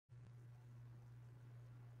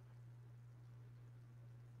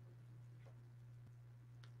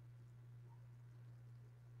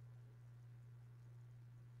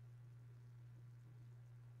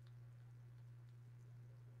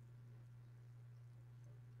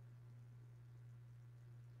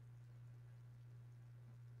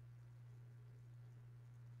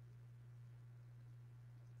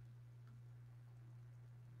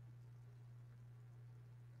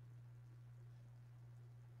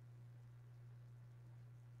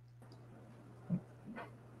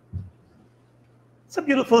It's a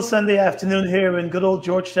beautiful Sunday afternoon here in good old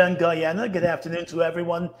Georgetown, Guyana. Good afternoon to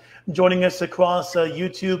everyone joining us across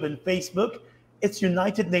YouTube and Facebook. It's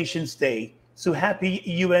United Nations Day, so happy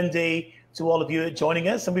UN Day to all of you joining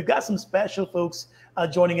us. And we've got some special folks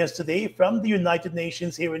joining us today from the United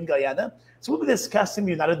Nations here in Guyana. So we'll be discussing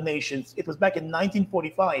the United Nations. It was back in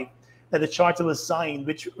 1945 that the Charter was signed,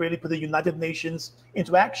 which really put the United Nations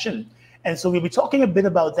into action. And so we'll be talking a bit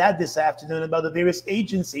about that this afternoon, about the various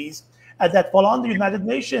agencies that fall on the United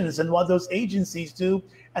Nations and what those agencies do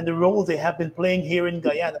and the role they have been playing here in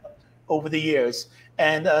Guyana over the years.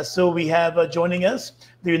 And so we have joining us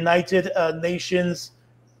the United Nations,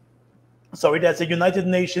 that's the United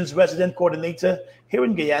Nations Resident Coordinator here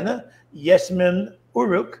in Guyana, Yeşim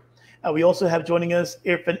Oruç. We also have joining us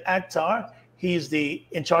Irfan Akhtar. He's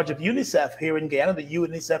in charge of UNICEF here in Guyana, the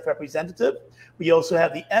UNICEF representative. We also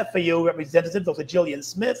have the FAO representative, Dr. Gillian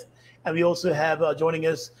Smith. And we also have joining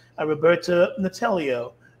us Roberta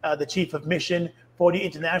Natiello, the Chief of Mission for the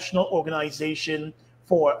International Organization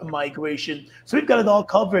for Migration. So we've got it all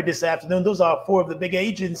covered this afternoon. Those are four of the big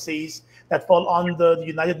agencies that fall on the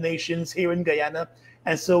United Nations here in Guyana.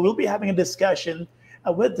 And so we'll be having a discussion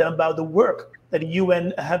with them about the work that the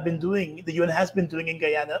UN has been doing in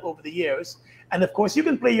Guyana over the years. And of course, you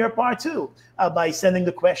can play your part too by sending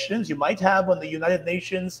the questions you might have on the United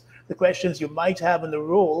Nations, the questions you might have on the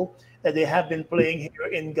role that they have been playing here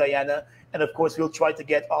in Guyana. And of course, we'll try to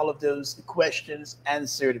get all of those questions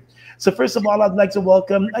answered. So first of all, I'd like to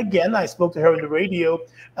welcome, again, I spoke to her on the radio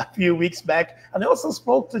a few weeks back, and I also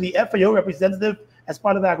spoke to the FAO representative as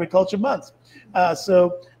part of Agriculture Month.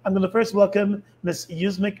 So I'm going to first welcome Ms.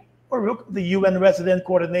 Yeşim Oruç, the UN Resident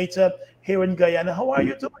Coordinator here in Guyana. How are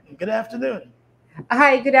you doing? Good afternoon.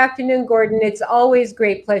 Hi, good afternoon, Gordon. It's always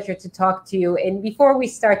great pleasure to talk to you. And before we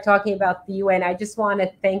start talking about the UN, I just want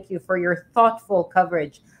to thank you for your thoughtful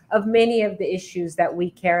coverage of many of the issues that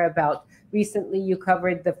we care about. Recently, you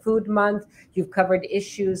covered the Food Month. You've covered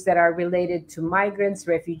issues that are related to migrants,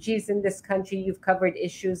 refugees in this country. You've covered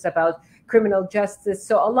issues about criminal justice.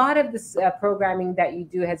 So a lot of this programming that you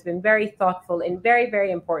do has been very thoughtful and very,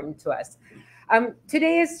 very important to us.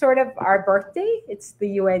 Today is sort of our birthday. It's the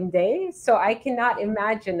UN Day. So I cannot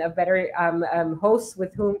imagine a better host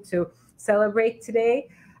with whom to celebrate today.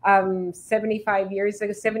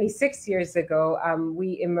 76 years ago,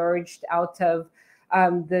 we emerged out of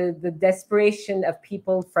the desperation of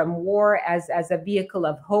people from war as a vehicle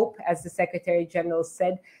of hope, as the Secretary General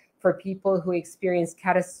said, for people who experience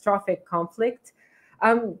catastrophic conflict.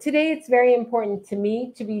 Today, it's very important to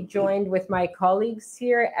me to be joined with my colleagues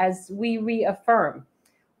here as we reaffirm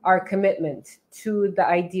our commitment to the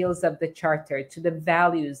ideals of the Charter, to the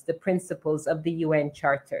values, the principles of the UN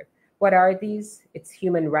Charter. What are these? It's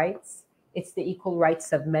human rights. It's the equal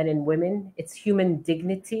rights of men and women. It's human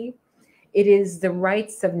dignity. It is the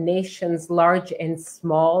rights of nations large and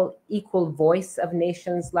small, equal voice of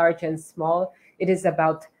nations large and small. It is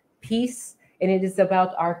about peace. And it is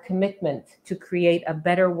about our commitment to create a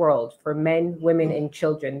better world for men, women, and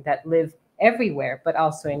children that live everywhere, but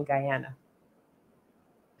also in Guyana.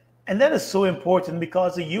 And that is so important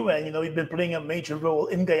because the UN, we've been playing a major role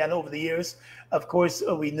in Guyana over the years. Of course,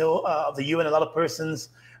 we know of the UN, a lot of persons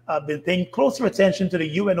have been paying closer attention to the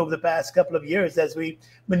UN over the past couple of years as we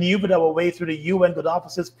maneuvered our way through the UN Good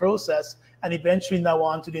Offices process and eventually now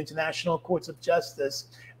on to the International Courts of Justice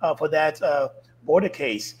for that border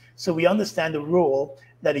case. So we understand the role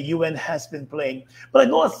that the UN has been playing. But I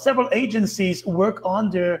know several agencies work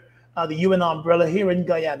under the UN umbrella here in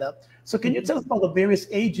Guyana. So can you tell us about the various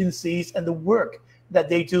agencies and the work that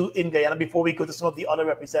they do in Guyana before we go to some of the other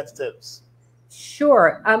representatives?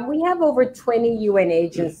 Sure. We have over 20 UN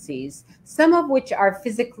agencies, some of which are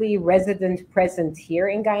physically present here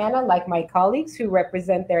in Guyana, like my colleagues who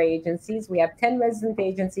represent their agencies. We have 10 resident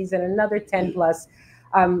agencies and another 10 plus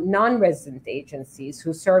non-resident agencies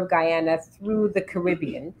who serve Guyana through the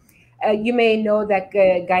Caribbean. You may know that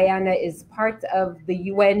Guyana is part of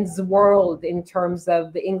the UN's world in terms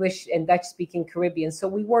of the English and Dutch-speaking Caribbean. So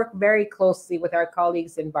we work very closely with our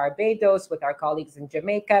colleagues in Barbados, with our colleagues in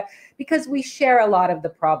Jamaica, because we share a lot of the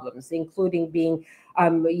problems, including being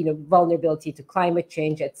vulnerability to climate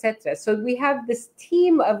change, etc. So we have this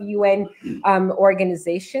team of UN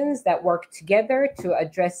organizations that work together to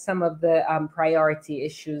address some of the priority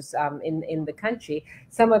issues in the country.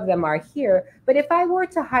 Some of them are here. But if I were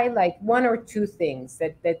to highlight one or two things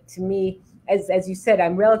that to me, as you said,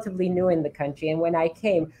 I'm relatively new in the country. And when I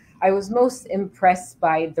came, I was most impressed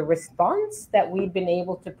by the response that we've been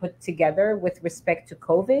able to put together with respect to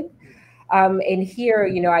COVID. And here,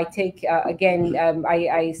 I take,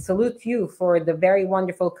 I salute you for the very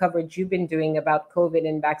wonderful coverage you've been doing about COVID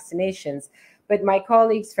and vaccinations. but my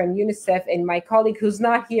colleagues from UNICEF and my colleague who's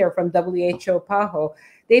not here from WHO PAHO,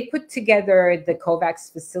 they put together the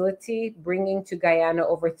COVAX facility, bringing to Guyana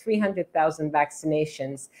over 300,000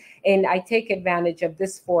 vaccinations. And I take advantage of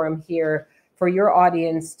this forum here for your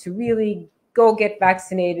audience to really go get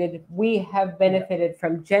vaccinated. We have benefited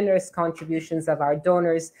from generous contributions of our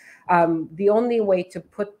donors. The only way to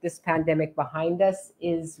put this pandemic behind us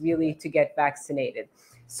is really to get vaccinated.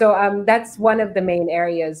 So that's one of the main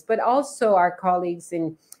areas, but also our colleagues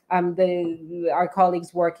in our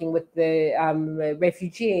colleagues working with the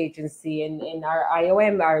Refugee Agency and our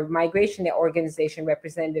IOM, our migration organization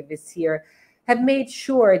representative is here, have made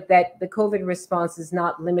sure that the COVID response is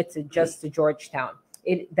not limited just to Georgetown,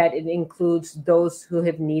 that it includes those who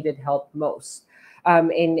have needed help most.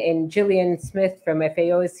 And Gillian Smith from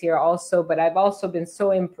FAO is here also, but I've also been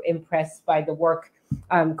so impressed by the work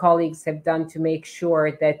colleagues have done to make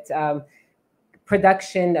sure that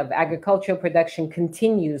production of agricultural production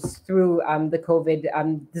continues through the COVID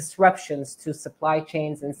disruptions to supply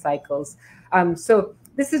chains and cycles. So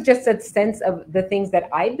this is just a sense of the things that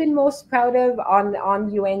I've been most proud of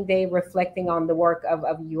on UN Day, reflecting on the work of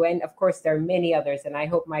UN. Of course, there are many others, and I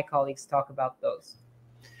hope my colleagues talk about those.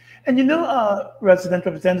 And you know, Resident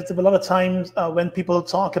Representative, a lot of times when people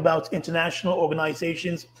talk about international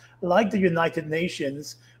organizations like the United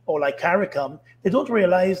Nations or like CARICOM, they don't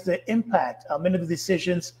realize the impact many of the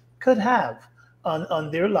decisions could have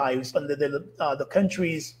on their lives, on the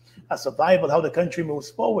country's survival, how the country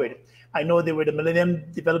moves forward. I know there were the Millennium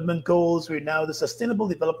Development Goals, we're now the Sustainable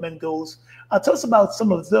Development Goals. Tell us about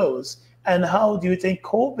some of those, and how do you think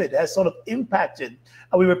COVID has sort of impacted?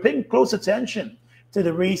 We were paying close attention to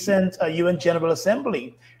the recent UN General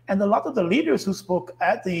Assembly, and a lot of the leaders who spoke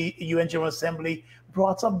at the UN General Assembly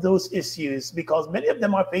brought up those issues because many of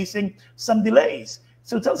them are facing some delays.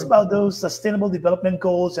 So tell us about those Sustainable Development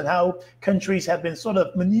Goals and how countries have been sort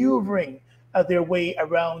of maneuvering their way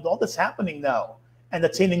around all that's happening now and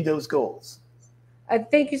attaining those goals.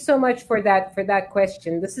 Thank you so much for that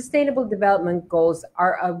question. The Sustainable Development Goals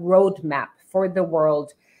are a roadmap for the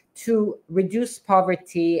world to reduce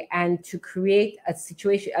poverty and to create a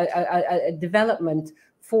situation, a development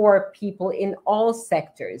for people in all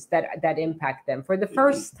sectors that impact them. For the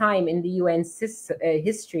first time in the UN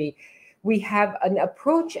history, we have an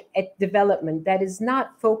approach at development that is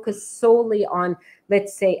not focused solely on,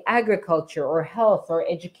 let's say, agriculture or health or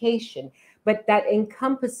education, but that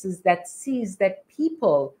encompasses, that sees that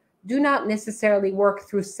people do not necessarily work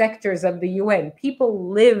through sectors of the UN. People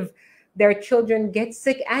live, their children get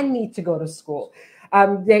sick and need to go to school.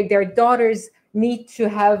 Their daughters need to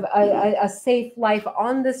have a safe life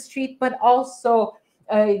on the street, but also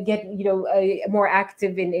get more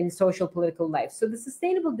active in social political life. So the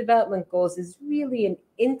Sustainable Development Goals is really an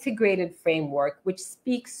integrated framework which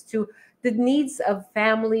speaks to the needs of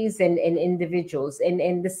families and individuals.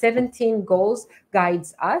 And the 17 goals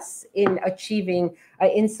guides us in achieving,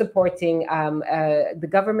 in supporting the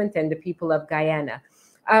government and the people of Guyana.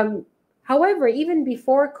 However, even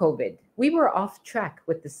before COVID, we were off track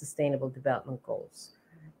with the Sustainable Development Goals.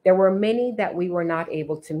 There were many that we were not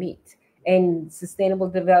able to meet. And Sustainable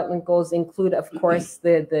Development Goals include, of course,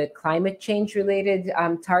 the climate change related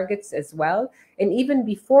targets as well. And even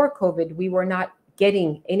before COVID, we were not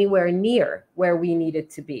getting anywhere near where we needed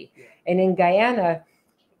to be. And in Guyana,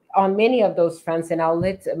 on many of those fronts, and I'll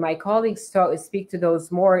let my colleagues speak to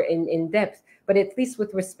those more in depth, but at least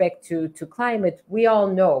with respect to climate, we all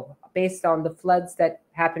know, based on the floods that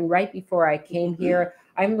happened right before I came here,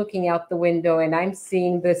 I'm looking out the window and I'm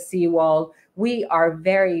seeing the seawall. We are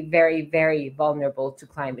very, very, very vulnerable to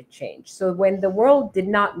climate change. So when the world did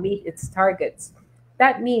not meet its targets,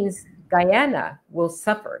 that means Guyana will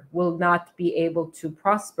suffer, will not be able to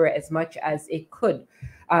prosper as much as it could.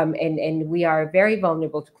 And we are very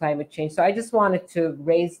vulnerable to climate change. So I just wanted to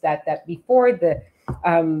raise that before the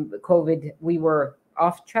COVID, we were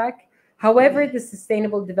off track. However, the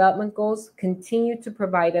Sustainable Development Goals continue to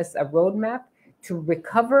provide us a roadmap to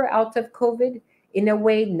recover out of COVID in a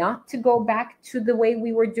way not to go back to the way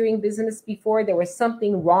we were doing business before. There was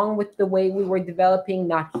something wrong with the way we were developing,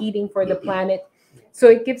 not heating for the planet. So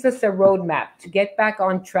it gives us a roadmap to get back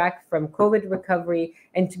on track from COVID recovery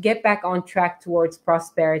and to get back on track towards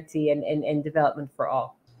prosperity and development for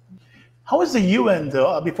all. How is the UN,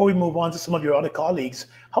 though, before we move on to some of your other colleagues,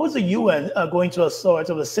 how is the UN going to sort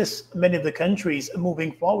of assist many of the countries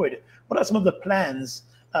moving forward? What are some of the plans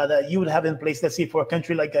that you would have in place, let's say, for a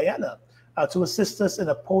country like Guyana to assist us in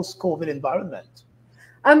a post-COVID environment?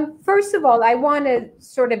 First of all, I want to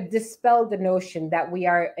sort of dispel the notion that we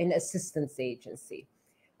are an assistance agency.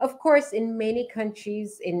 Of course, in many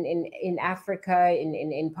countries in Africa,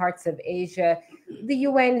 in parts of Asia, the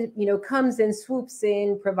UN, comes and swoops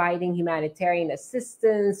in, providing humanitarian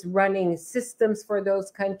assistance, running systems for those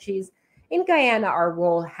countries. In Guyana, our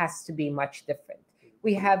role has to be much different.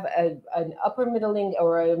 We have an upper middle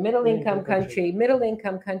income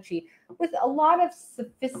country with a lot of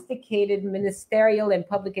sophisticated ministerial and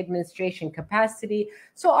public administration capacity.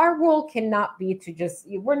 So our role cannot be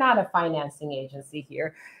we're not a financing agency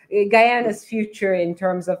here. Guyana's future in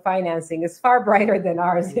terms of financing is far brighter than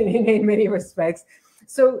ours in many respects.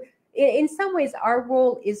 So in some ways, our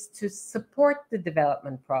role is to support the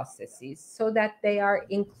development processes so that they are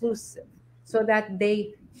inclusive, so that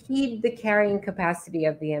they heed the carrying capacity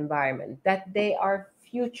of the environment, that they are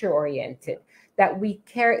future oriented, that we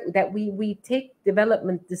take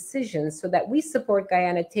development decisions, so that we support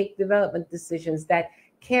Guyana take development decisions that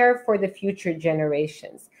care for the future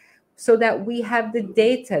generations, so that we have the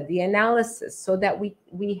data, the analysis, so that we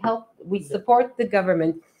support the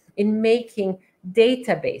government in making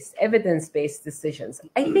data-based, evidence-based decisions.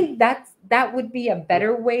 I think that would be a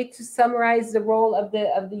better way to summarize the role of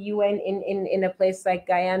the UN in a place like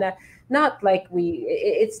Guyana. Not like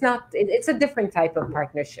it's a different type of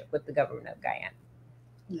partnership with the government of Guyana.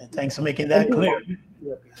 Yeah, thanks for making that clear.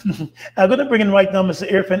 I'm going to bring in right now Mr.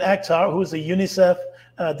 Irfan Akhtar, who is a UNICEF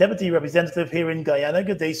deputy representative here in Guyana.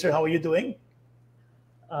 Good day, sir. How are you doing?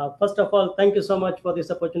 First of all, thank you so much for this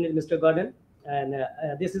opportunity, Mr. Gordon. And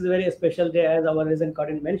this is a very special day, as our resident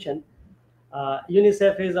Gordon mentioned.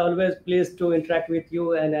 UNICEF is always pleased to interact with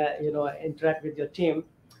you and interact with your team.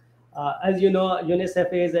 As you know,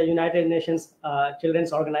 UNICEF is a United Nations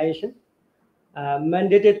children's organization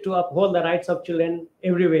mandated to uphold the rights of children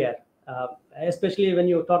everywhere, especially when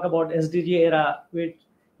you talk about SDG era, which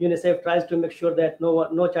UNICEF tries to make sure that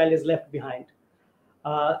no child is left behind.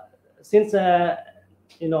 Since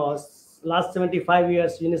last 75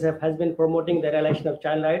 years, UNICEF has been promoting the realization of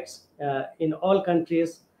child rights in all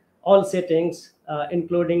countries, all settings,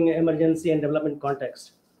 including emergency and development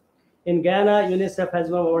context. In Guyana, UNICEF has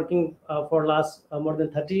been working for last more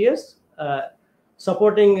than 30 years,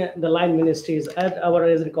 supporting the line ministries. As our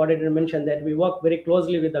resident coordinator mentioned, that we work very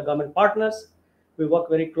closely with the government partners. We work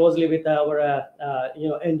very closely with our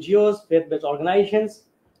NGOs, faith-based organizations.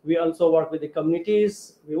 We also work with the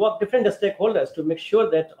communities. We work different stakeholders to make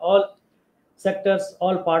sure that all sectors,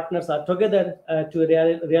 all partners are together to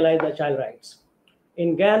realize the child rights.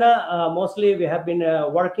 In Guyana, mostly we have been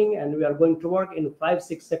working, and we are going to work in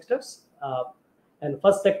 5-6 sectors. And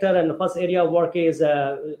first sector and the first area of work is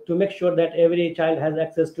to make sure that every child has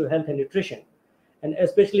access to health and nutrition. And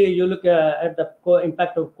especially you look at the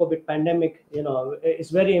impact of COVID pandemic,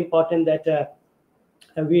 it's very important that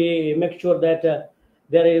we make sure that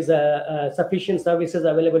there is sufficient services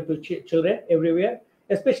available to children everywhere,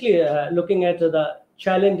 especially looking at the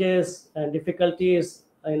challenges and difficulties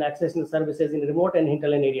in accessing services in remote and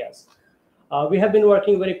hinterland areas. We have been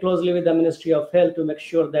working very closely with the Ministry of Health to make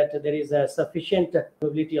sure that there is a sufficient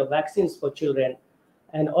availability of vaccines for children.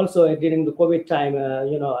 And also during the COVID time,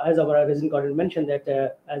 as our resident coordinator mentioned,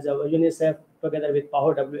 that as our UNICEF, together with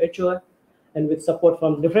PAHO WHO, and with support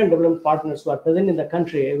from different development partners who are present in the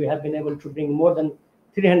country, we have been able to bring more than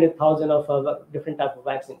 300,000 of different types of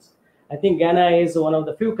vaccines. I think Guyana is one of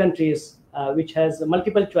the few countries which has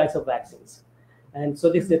multiple choice of vaccines. And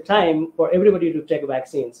so this is a time for everybody to take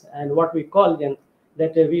vaccines. And what we call them,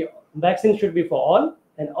 that vaccines should be for all,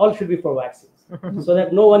 and all should be for vaccines, so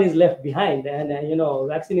that no one is left behind. And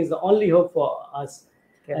vaccine is the only hope for us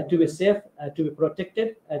to be safe, to be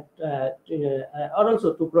protected, and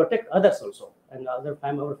also to protect others also, and our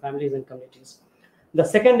families and communities. The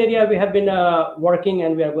second area we have been working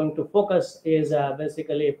and we are going to focus is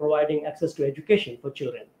basically providing access to education for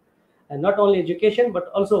children. And not only education, but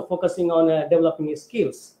also focusing on developing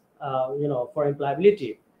skills, for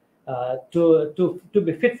employability, to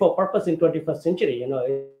be fit for purpose in 21st century.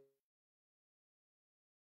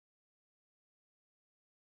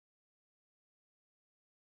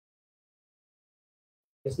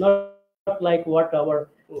 It's not like what our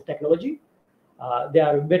technology. They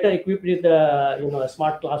are better equipped with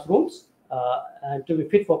smart classrooms and to be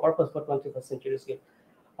fit for purpose for 21st century skill.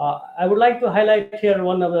 I would like to highlight here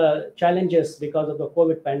one of the challenges because of the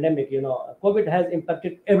COVID pandemic. COVID has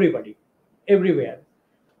impacted everybody, everywhere.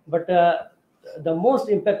 But the most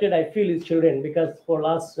impacted, I feel, is children, because for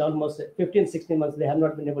last almost 15, 16 months, they have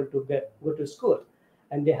not been able to go to school.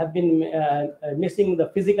 And they have been missing the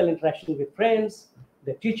physical interaction with friends,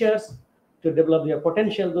 the teachers, to develop their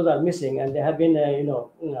potential. Those are missing. And they have been,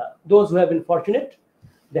 those who have been fortunate,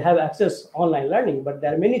 they have access online learning. But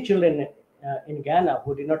there are many children in Guyana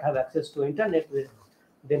who did not have access to internet,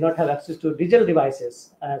 they not have access to digital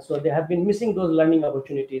devices. So they have been missing those learning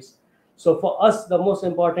opportunities. So for us, the most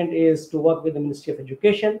important is to work with the Ministry of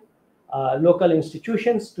Education, local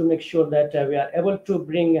institutions, to make sure that we are able to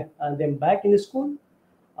bring them back in the school.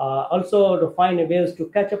 Also to find ways to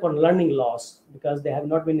catch up on learning loss, because they have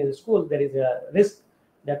not been in the school. There is a risk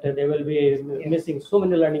that they will be missing so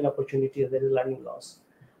many learning opportunities. There is learning loss.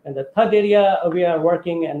 And the third area we are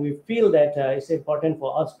working, and we feel that it's important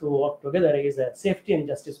for us to work together, is safety and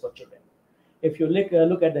justice for children. If you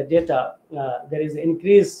look at the data, there is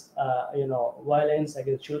increased violence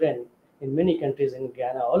against children in many countries, in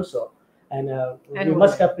Guyana also. And we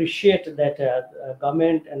must appreciate that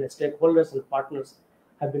government and the stakeholders and partners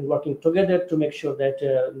have been working together to make sure that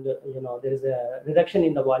there is a reduction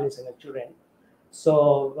in the violence against children.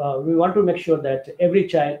 So we want to make sure that every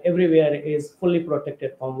child everywhere is fully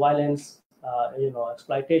protected from violence,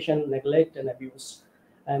 exploitation, neglect, and abuse.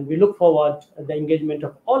 And we look forward to the engagement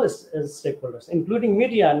of all stakeholders, including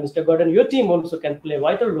media. And Mr. Gordon, your team also can play a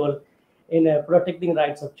vital role in protecting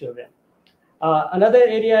rights of children. Another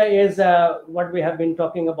area is what we have been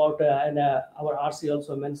talking about, and our RC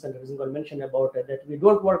also mentioned, about that we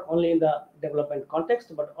don't work only in the development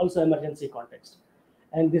context, but also emergency context.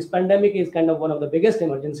 And this pandemic is kind of one of the biggest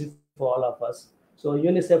emergencies for all of us. So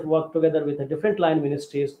UNICEF worked together with the different line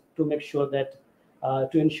ministries to make sure that,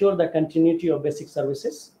 to ensure the continuity of basic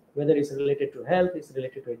services, whether it's related to health, it's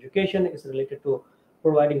related to education, it's related to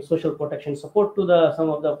providing social protection support to some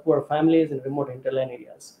of the poor families in remote hinterland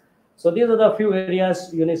areas. So these are the few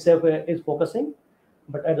areas UNICEF is focusing.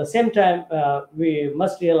 But at the same time, we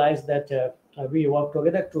must realize that we work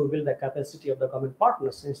together to build the capacity of the government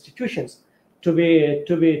partners, institutions, to be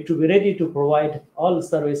ready to provide all the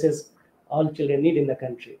services all children need in the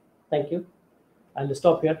country. Thank you. I'll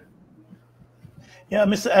stop here. Yeah,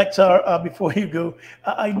 Mr. Akhtar, before you go,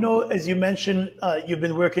 I know, as you mentioned, you've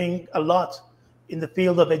been working a lot in the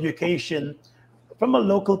field of education. From a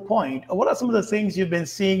local point, what are some of the things you've been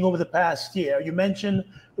seeing over the past year? You mentioned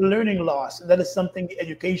learning loss. That is something the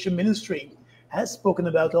Education Ministry has spoken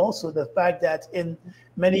about also, the fact that in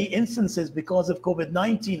many instances, because of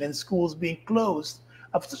COVID-19 and schools being closed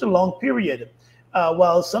for such a long period,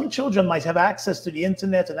 while some children might have access to the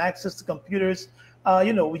internet and access to computers,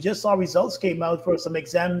 we just saw results came out for some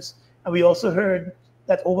exams, and we also heard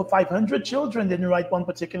that over 500 children didn't write one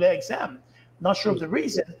particular exam. Not sure of the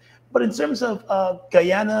reason, but in terms of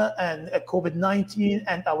Guyana and COVID-19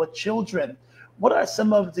 and our children, what are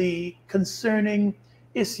some of the concerning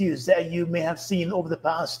issues that you may have seen over the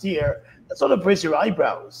past year that sort of raise your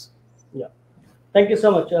eyebrows? Yeah, thank you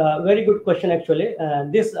so much. Very good question, actually.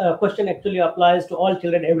 This question actually applies to all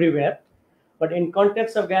children everywhere. But in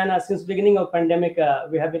context of Guyana, since beginning of pandemic,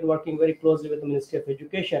 we have been working very closely with the Ministry of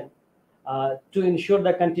Education to ensure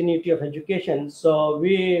the continuity of education. So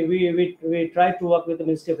we try to work with the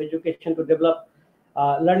Ministry of Education to develop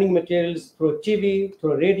learning materials through TV,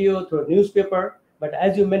 through radio, through newspaper. But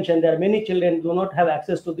as you mentioned, there are many children who do not have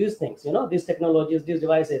access to these things, these technologies, these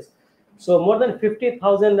devices. So more than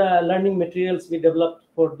 50,000 learning materials we developed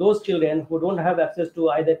for those children who don't have access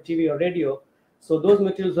to either TV or radio. So those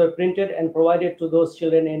materials were printed and provided to those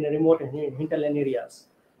children in remote and hinterland areas.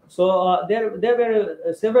 So there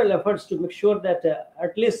were several efforts to make sure that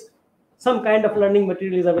at least some kind of learning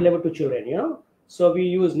material is available to children, So we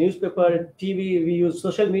use newspaper, TV, we use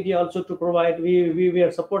social media also to provide. We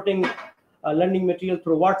are supporting learning material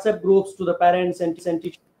through WhatsApp groups to the parents and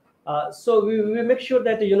teachers. So we make sure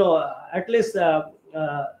that, at least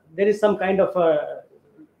there is some kind of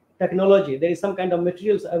technology, there is some kind of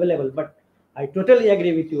materials available. But I totally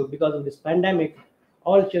agree with you, because of this pandemic,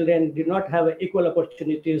 all children did not have equal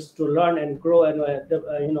opportunities to learn and grow and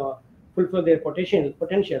fulfill their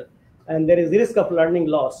potential, and there is risk of learning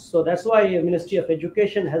loss. So that's why the Ministry of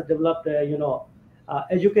Education has developed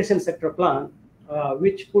education sector plan,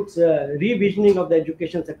 which puts a revisioning of the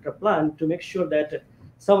education sector plan to make sure that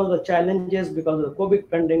some of the challenges because of the COVID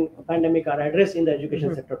pandemic are addressed in the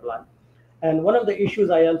education sector plan. And one of the issues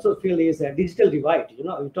I also feel is a digital divide.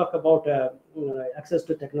 We talk about access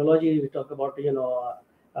to technology. We talk about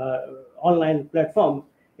online platform.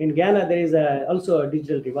 In Guyana, there is also a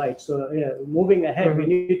digital divide. So moving ahead, we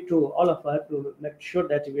need to all of us to make sure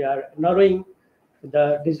that we are narrowing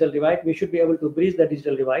the digital divide. We should be able to bridge the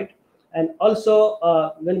digital divide. And also,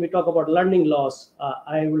 when we talk about learning loss,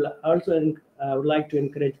 I will also would like to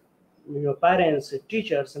encourage parents,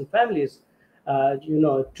 teachers, and families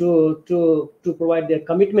to provide their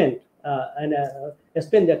commitment and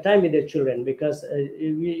spend their time with their children, because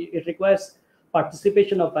it requires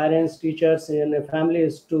participation of parents, teachers, and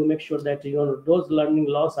families to make sure that those learning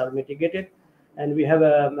loss are mitigated. and we have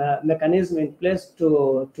a mechanism in place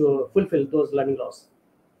to fulfill those learning loss.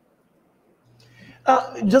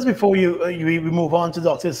 Just before we move on to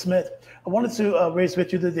Dr. Smith, I wanted to raise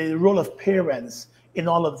with you the role of parents in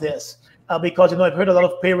all of this, because I've heard a lot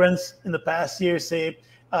of parents in the past year say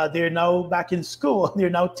they're now back in school, they're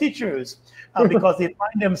now teachers, because they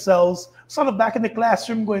find themselves sort of back in the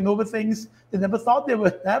classroom going over things they never thought they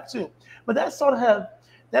would have to. But that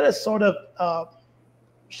has sort of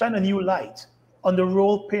shine a new light on the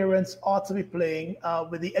role parents ought to be playing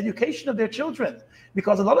with the education of their children.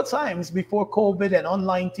 Because a lot of times before COVID and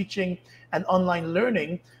online teaching and online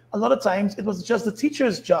learning, a lot of times it was just the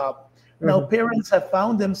teacher's job. Now parents have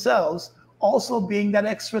found themselves also being that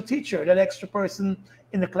extra teacher, that extra person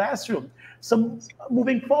in the classroom. So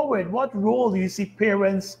moving forward, what role do you see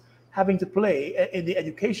parents having to play in the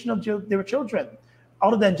education of their children,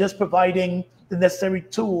 other than just providing the necessary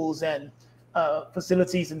tools and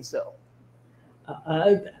facilities and so?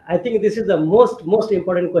 I think this is the most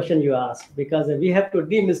important question you ask, because we have to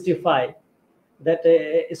demystify that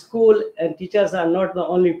school and teachers are not the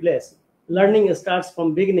only place. Learning starts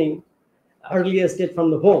from beginning, earliest stage, from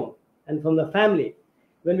the home and from the family.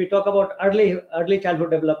 When we talk about early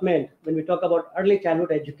childhood development, when we talk about early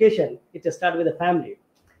childhood education, it starts with the family.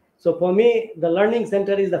 So for me, the learning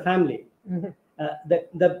center is the family.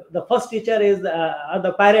 The first teacher are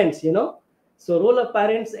the parents, So role of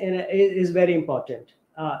parents is very important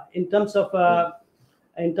in terms of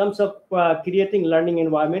creating learning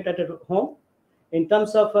environment at home, in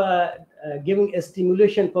terms of giving a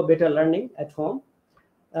stimulation for better learning at home.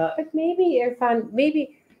 But maybe, Irfan,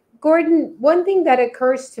 Gordon, one thing that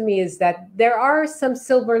occurs to me is that there are some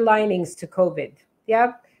silver linings to COVID.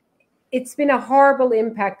 Yeah, it's been a horrible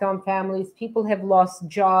impact on families. People have lost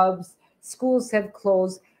jobs, schools have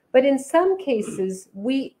closed, but in some cases,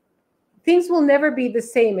 things will never be the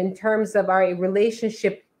same in terms of our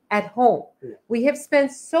relationship at home. We have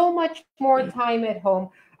spent so much more time at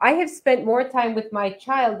home. I have spent more time with my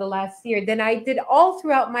child the last year than I did all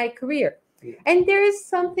throughout my career. And there is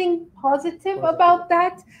something positive about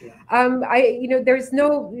that.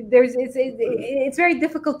 It's very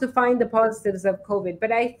difficult to find the positives of COVID,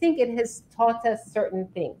 but I think it has taught us certain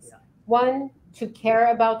things. One, to care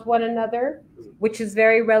about one another, which is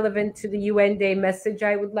very relevant to the UN Day message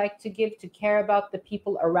I would like to give, to care about the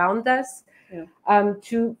people around us,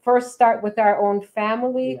 to first start with our own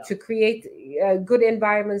family, to create good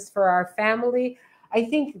environments for our family. I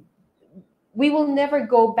think we will never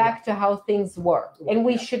go back to how things were, and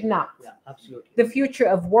we should not. Absolutely. The future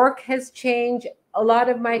of work has changed. A lot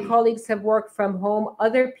of my colleagues have worked from home.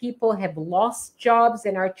 Other people have lost jobs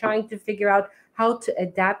and are trying to figure out how to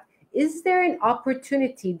adapt. Is there an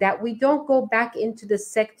opportunity that we don't go back into the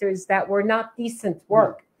sectors that were not decent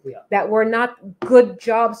work, that were not good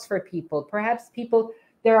jobs for people? Perhaps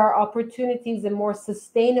there are opportunities in more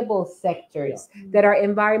sustainable sectors that are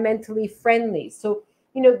environmentally friendly. So,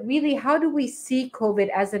 really, how do we see COVID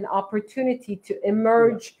as an opportunity to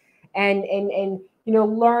emerge and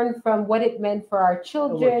learn from what it meant for our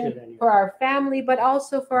children, for our family, but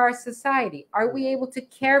also for our society? Are we able to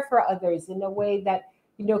care for others in a way that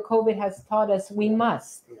COVID has taught us we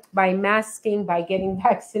must, by masking, by getting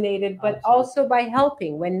vaccinated, but also by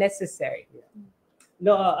helping when necessary?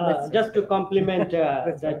 No, just to complement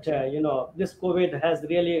that, this COVID has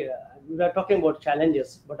really, we are talking about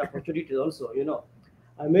challenges, but opportunities also,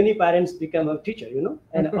 many parents become a teacher,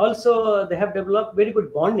 and also they have developed very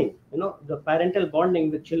good bonding, the parental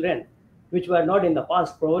bonding with children, which were not in the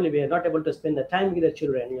past. Probably we are not able to spend the time with the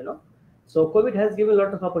children, So COVID has given a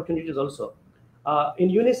lot of opportunities also. In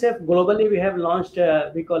UNICEF globally, we have launched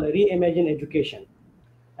we call a reimagine education,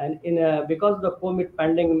 and because of the COVID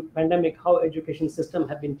pandemic, how education system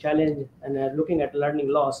have been challenged, and looking at learning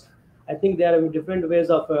loss, I think there are different ways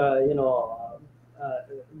of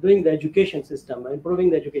doing the education system, improving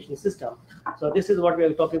the education system. So this is what we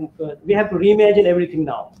are talking. We have to reimagine everything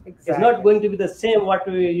now. It's not going to be the same what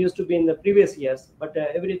we used to be in the previous years, but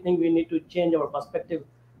everything we need to change our perspective,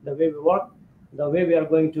 the way we work, the way we are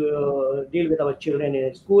going to deal with our children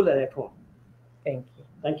in school and at home. Thank you.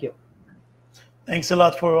 Thank you. Thanks a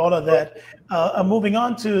lot for all of that. Moving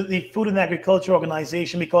on to the Food and Agriculture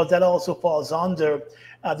Organization, because that also falls under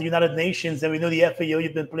the United Nations. And we know the FAO,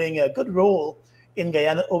 you've been playing a good role in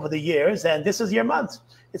Guyana over the years. And this is your month.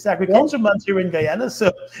 It's Agriculture Month here in Guyana.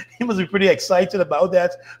 So you must be pretty excited about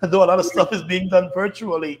that, though a lot of stuff is being done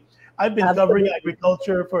virtually. I've been covering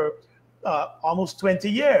agriculture for almost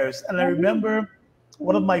 20 years. And I remember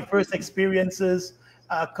one of my first experiences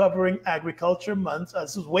covering Agriculture Month.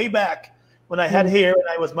 This was way back when I had hair and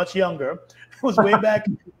I was much younger. It was way back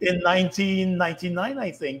in 1999,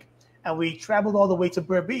 I think. and we traveled all the way to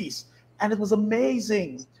Berbice, and it was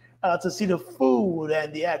amazing to see the food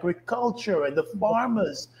and the agriculture and the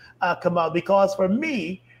farmers come out. Because for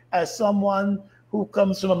me, as someone who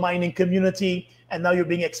comes from a mining community, and now you're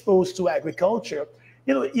being exposed to agriculture,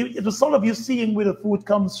 you know, it was sort of you seeing where the food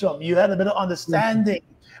comes from. You had a bit of understanding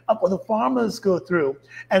of what the farmers go through.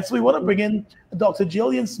 And so we want to bring in Dr.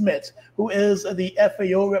 Gillian Smith, who is the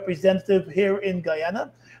FAO representative here in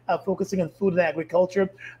Guyana, focusing on food and agriculture.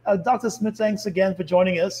 Dr. Smith, thanks again for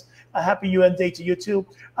joining us. Happy UN Day to you too.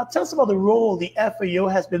 Tell us about the role the FAO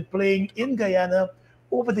has been playing in Guyana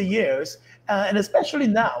over the years, and especially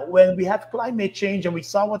now when we have climate change and we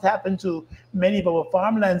saw what happened to many of our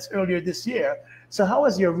farmlands earlier this year. So how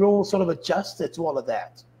has your role sort of adjusted to all of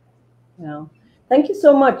that? Yeah. Thank you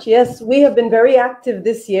so much. Yes, we have been very active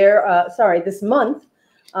this year, this month.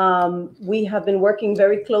 We have been working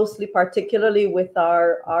very closely, particularly with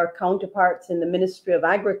our counterparts in the Ministry of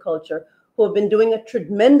Agriculture, who have been doing a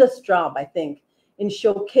tremendous job, I think, in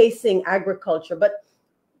showcasing agriculture. But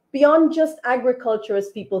beyond just agriculture as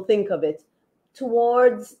people think of it,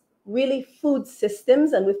 towards really food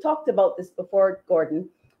systems, and we've talked about this before, Gordon,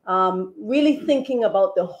 really thinking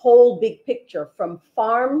about the whole big picture from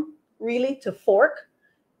farm really to fork,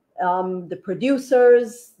 the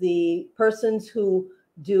producers, the persons who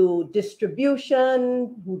do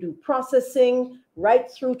distribution, who do processing, right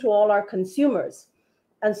through to all our consumers.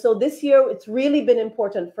 And so this year, it's really been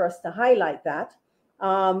important for us to highlight that.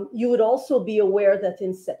 You would also be aware that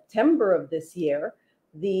in September of this year,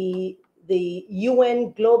 the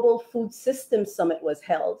UN Global Food Systems Summit was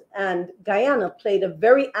held, and Guyana played a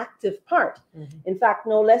very active part. Mm-hmm. In fact,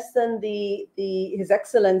 no less than His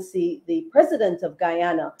Excellency, the President of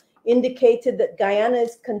Guyana, indicated that Guyana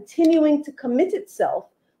is continuing to commit itself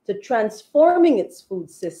to transforming its food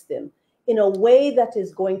system in a way that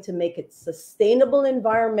is going to make it sustainable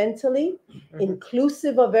environmentally,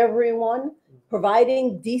 inclusive of everyone,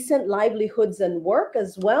 providing decent livelihoods and work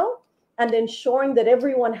as well, and ensuring that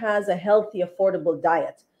everyone has a healthy, affordable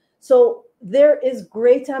diet. So there is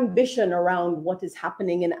great ambition around what is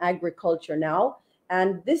happening in agriculture now.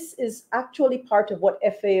 And this is actually part of what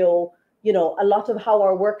FAO, you know, a lot of how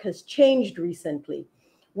our work has changed recently.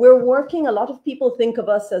 We're working, a lot of people think of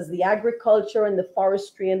us as the agriculture and the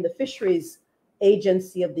forestry and the fisheries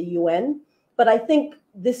agency of the UN. But I think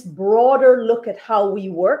this broader look at how we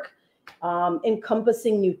work,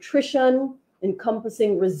 encompassing nutrition,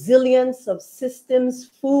 encompassing resilience of systems,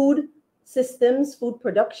 food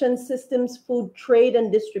production systems, food trade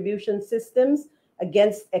and distribution systems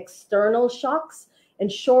against external shocks,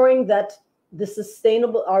 ensuring that the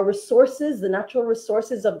sustainable, our resources, the natural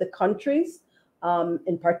resources of the countries,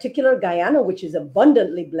 in particular Guyana, which is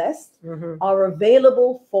abundantly blessed, are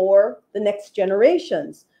available for the next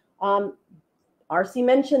generations. RC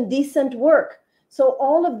mentioned decent work. So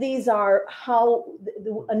all of these are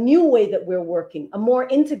a new way that we're working, a more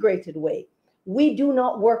integrated way. We do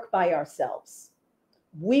not work by ourselves.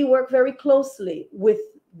 We work very closely with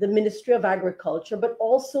the Ministry of Agriculture, but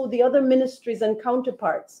also the other ministries and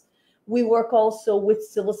counterparts. We work also with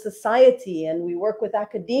civil society and we work with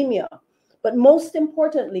academia. But most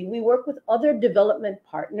importantly, we work with other development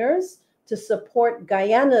partners to support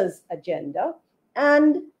Guyana's agenda.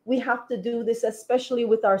 And we have to do this especially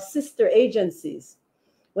with our sister agencies.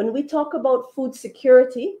 When we talk about food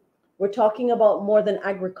security, we're talking about more than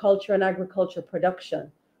agriculture and agriculture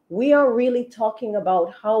production. We are really talking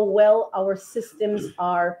about how well our systems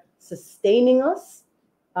are sustaining us.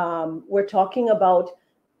 We're talking about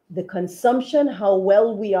the consumption, how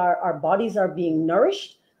well our bodies are being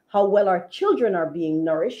nourished, how well our children are being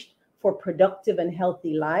nourished for productive and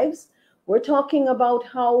healthy lives. We're talking about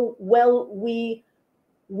how well we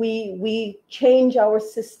change our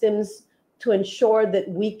systems to ensure that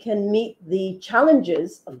we can meet the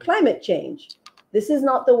challenges of climate change. This is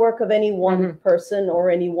not the work of any one person or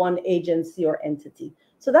any one agency or entity.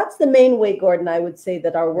 So that's the main way, Gordon, I would say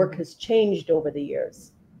that our work has changed over the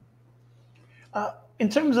years. In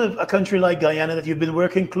terms of a country like Guyana that you've been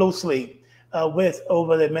working closely with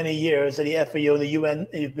over the many years at the FAO, the UN,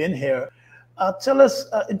 you've been here, tell us,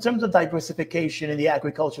 in terms of diversification in the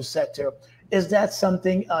agriculture sector, is that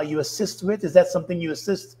something you assist with? Is that something you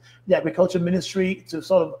assist the agriculture ministry to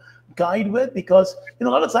sort of guide with? Because, you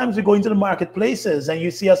know, a lot of times we go into the marketplaces and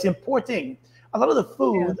you see us importing a lot of the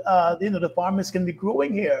food, the farmers can be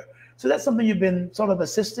growing here. So that's something you've been sort of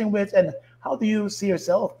assisting with. And how do you see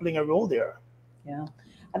yourself playing a role there? Yeah,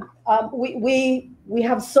 we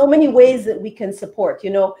have so many ways that we can support. You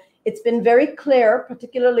know, it's been very clear,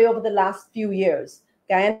 particularly over the last few years,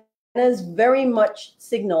 Guyana has very much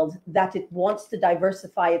signaled that it wants to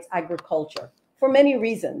diversify its agriculture for many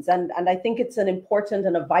reasons. And I think it's an important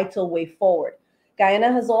and a vital way forward.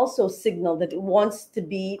 Guyana has also signaled that it wants to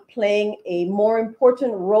be playing a more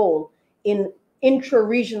important role in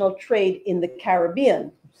intra-regional trade in the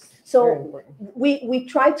Caribbean. So we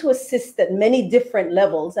try to assist at many different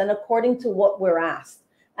levels and according to what we're asked.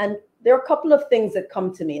 And there are a couple of things that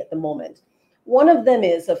come to me at the moment. One of them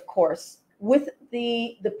is, of course, with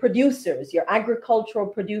the producers, your agricultural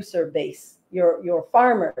producer base, your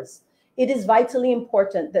farmers, it is vitally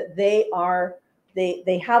important that they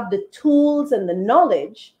have the tools and the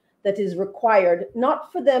knowledge that is required,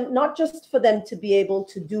 not just for them to be able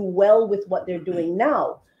to do well with what they're doing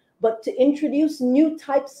now, but to introduce new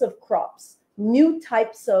types of crops, new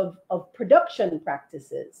types of production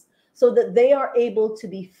practices, so that they are able to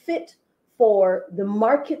be fit for the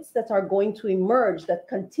markets that are going to emerge, that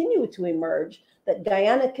continue to emerge, that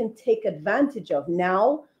Guyana can take advantage of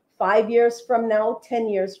now, 5 years from now, 10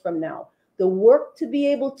 years from now. The work to be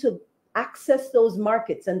able to access those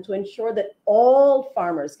markets and to ensure that all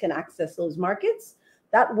farmers can access those markets,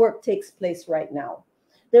 that work takes place right now.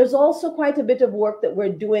 There's also quite a bit of work that we're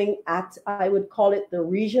doing at, I would call it the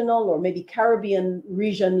regional or maybe Caribbean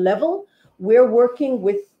region level. We're working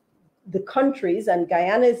with the countries, and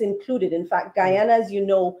Guyana is included. In fact, Guyana, as you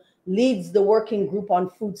know, leads the working group on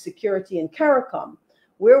food security in CARICOM.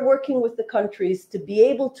 We're working with the countries to be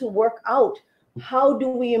able to work out how do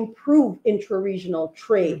we improve intra-regional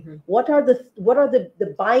trade? Mm-hmm. What are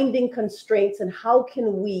the binding constraints and how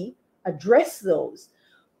can we address those?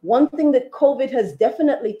 One thing that COVID has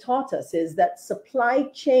definitely taught us is that supply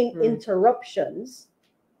chain interruptions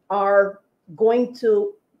are going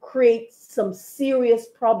to create some serious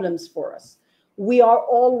problems for us. We are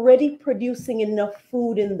already producing enough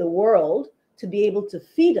food in the world to be able to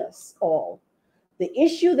feed us all. The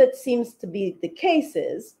issue that seems to be the case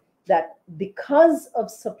is that because of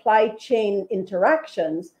supply chain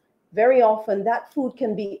interactions, very often that food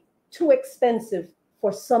can be too expensive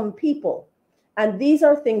for some people. And these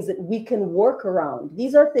are things that we can work around.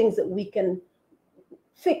 These are things that we can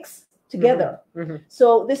fix together. Mm-hmm. Mm-hmm.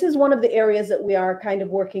 So this is one of the areas that we are kind of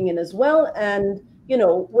working in as well. And, you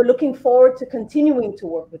know, we're looking forward to continuing to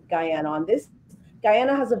work with Guyana on this.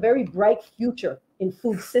 Guyana has a very bright future in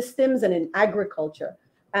food systems and in agriculture.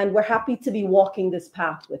 And we're happy to be walking this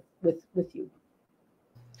path with you.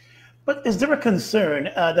 But is there a concern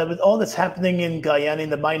that with all that's happening in Guyana in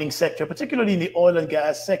the mining sector, particularly in the oil and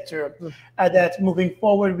gas sector, that moving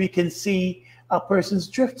forward we can see persons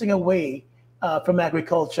drifting away from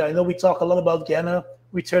agriculture? I know we talk a lot about Guyana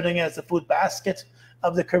returning as the food basket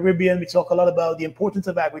of the Caribbean. We talk a lot about the importance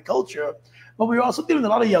of agriculture, but we're also dealing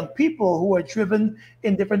with a lot of young people who are driven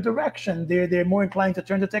in different directions. They're more inclined to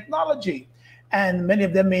turn to technology, and many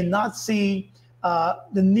of them may not see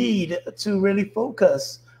the need to really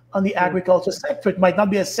focus on the agriculture sector. It might not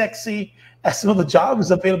be as sexy as some of the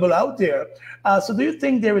jobs available out there. So do you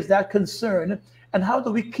think there is that concern? And how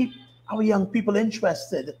do we keep our young people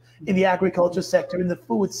interested in the agriculture sector, in the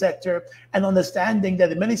food sector, and understanding that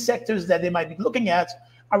the many sectors that they might be looking at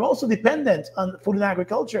are also dependent on food and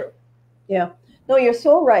agriculture? Yeah, no, you're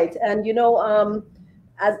so right. And, you know,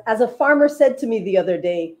 as a farmer said to me the other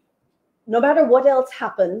day, no matter what else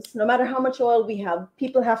happens, no matter how much oil we have,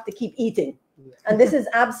 people have to keep eating. And this is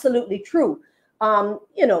absolutely true.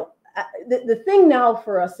 You know, the thing now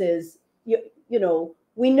for us is, you know,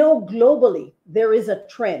 we know globally there is a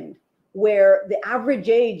trend where the average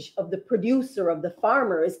age of the producer, of the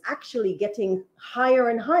farmer, is actually getting higher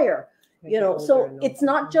and higher. You know, so it's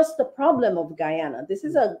not just the problem of Guyana. This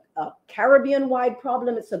is a Caribbean-wide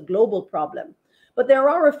problem. It's a global problem. But there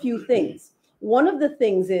are a few things. One of the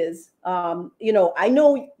things is, you know, I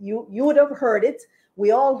know you would have heard it.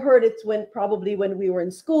 We all heard it probably when we were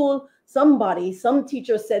in school. Some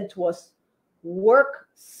teacher said to us, work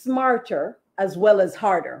smarter as well as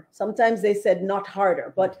harder. Sometimes they said not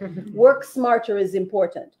harder, but work smarter is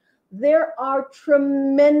important. There are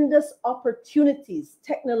tremendous opportunities,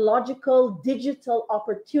 technological, digital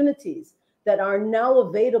opportunities that are now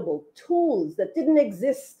available, tools that didn't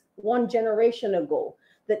exist one generation ago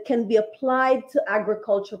that can be applied to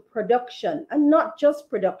agriculture production, and not just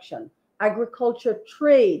production, agriculture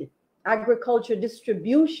trade, agriculture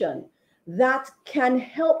distribution, that can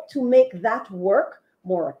help to make that work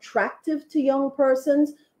more attractive to young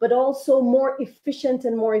persons, but also more efficient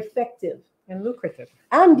and more effective. And lucrative.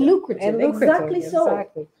 And lucrative, exactly so.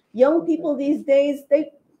 Exactly. Young people these days,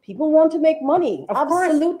 people want to make money.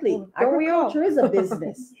 Absolutely. Agriculture is a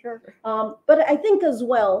business. Sure. But I think as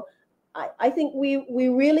well, I think we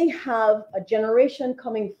really have a generation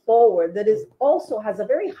coming forward that is also has a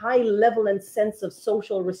very high level and sense of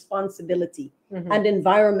social responsibility and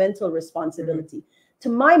environmental responsibility. To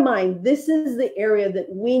my mind, this is the area that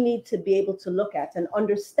we need to be able to look at and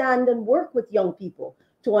understand and work with young people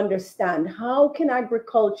to understand how can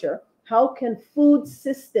agriculture, how can food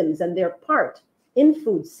systems and their part in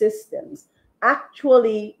food systems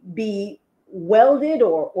actually be welded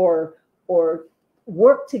or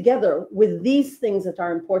work together with these things that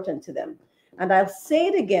are important to them. And I'll say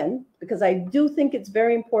it again, because I do think it's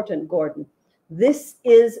very important, Gordon. This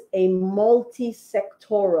is a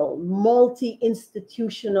multi-sectoral,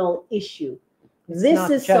 multi-institutional issue. This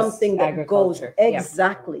is something that goes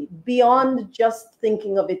exactly beyond just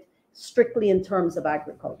thinking of it strictly in terms of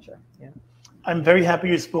agriculture. Yeah. I'm very happy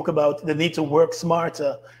you spoke about the need to work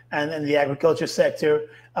smarter and in the agriculture sector,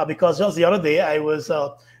 because just the other day I was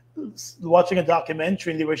watching a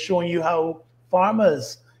documentary and they were showing you how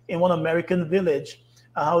farmers in one American village,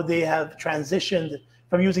 how they have transitioned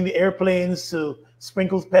from using the airplanes to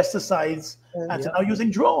sprinkle pesticides and to now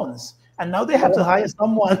using drones. And now they have to hire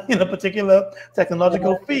someone in a particular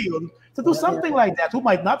technological field to do something like that, who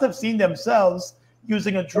might not have seen themselves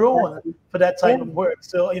using a drone for that type of work.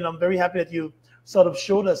 So, I'm very happy that you sort of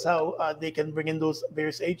showed us how they can bring in those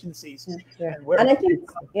various agencies. And work. And I think,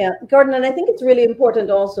 Gordon, and I think it's really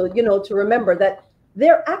important also, to remember that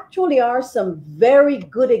there actually are some very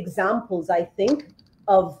good examples, I think,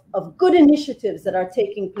 of good initiatives that are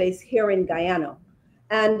taking place here in Guyana.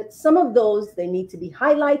 And some of those, they need to be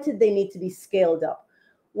highlighted, they need to be scaled up.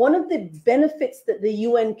 One of the benefits that the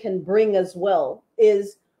UN can bring as well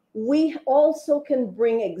is we also can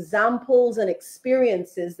bring examples and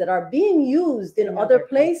experiences that are being used in other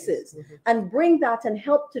places and bring that and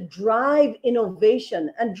help to drive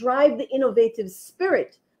innovation and drive the innovative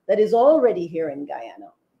spirit that is already here in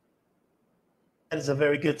Guyana. That is a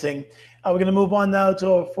very good thing. We're going to move on now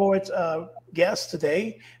to our fourth guest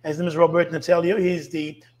today. His name is Natiello. He's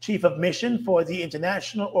the Chief of Mission for the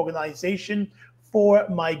International Organization for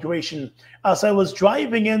Migration. So I was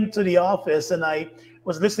driving into the office and I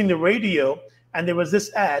was listening to radio, and there was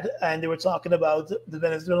this ad, and they were talking about the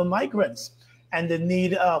Venezuelan migrants and the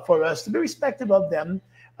need for us to be respectful of them,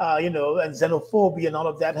 and xenophobia and all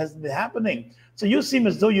of that has been happening. So you seem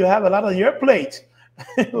as though you have a lot on your plate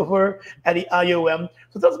over at the IOM.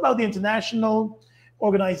 So tell us about the International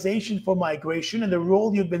Organization for Migration and the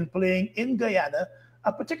role you've been playing in Guyana,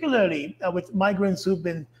 particularly with migrants who've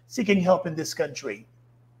been seeking help in this country.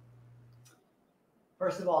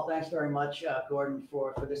 First of all, thanks very much, Gordon,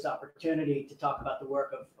 for this opportunity to talk about the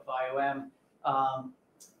work of IOM.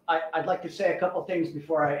 I'd like to say a couple things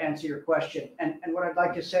before I answer your question. And what I'd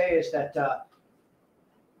like to say is that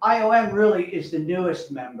IOM really is the newest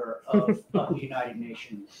member of the United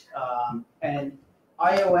Nations. And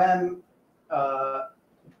IOM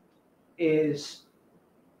is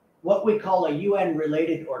what we call a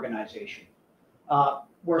UN-related organization.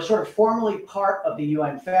 We're sort of formally part of the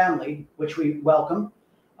UN family, which we welcome,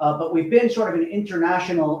 but we've been sort of an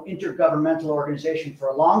international, intergovernmental organization for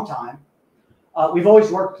a long time. We've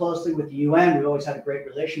always worked closely with the UN. We've always had a great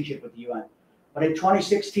relationship with the UN. But in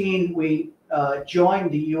 2016, we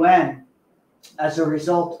joined the UN as a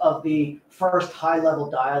result of the first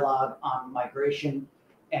high-level dialogue on migration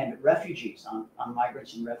and refugees, on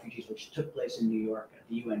migrants and refugees, which took place in New York at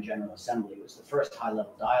the UN General Assembly. It was the first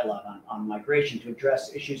high-level dialogue on migration to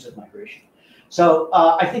address issues of migration. So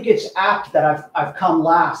I think it's apt that I've come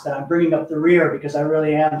last, that I'm bringing up the rear, because I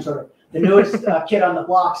really am sort of the newest kid on the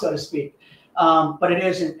block, so to speak. But it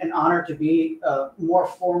is an honor to be more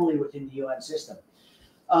formally within the UN system.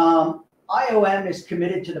 IOM is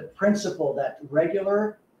committed to the principle that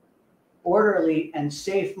regular, orderly, and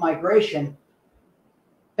safe migration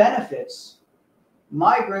benefits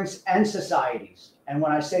migrants and societies. And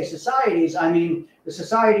when I say societies, I mean the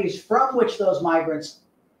societies from which those migrants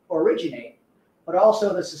originate, but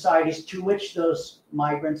also the societies to which those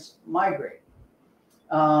migrants migrate.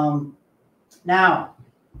 Now,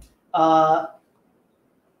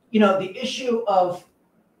 the issue of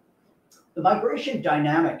the migration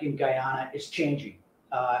dynamic in Guyana is changing.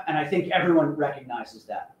 And I think everyone recognizes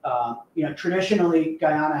that. Traditionally,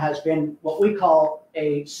 Guyana has been what we call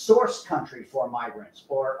a source country for migrants,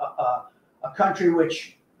 or a country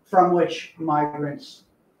from which migrants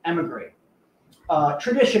emigrate.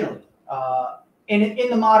 Traditionally, in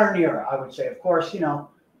the modern era, I would say, of course,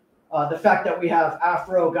 the fact that we have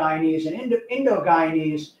Afro-Guyanese and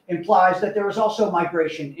Indo-Guyanese implies that there was also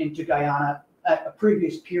migration into Guyana at a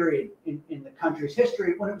previous period in the country's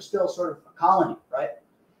history when it was still sort of a colony, right?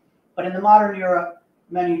 But in the modern era,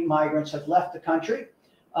 many migrants have left the country.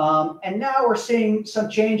 And now we're seeing some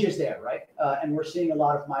changes there, right? And we're seeing a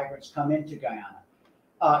lot of migrants come into Guyana.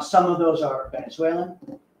 Some of those are Venezuelan.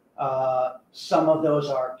 Some of those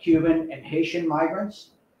are Cuban and Haitian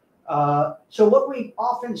migrants. So what we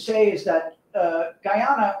often say is that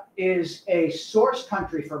Guyana is a source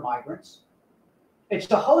country for migrants. It's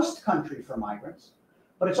the host country for migrants,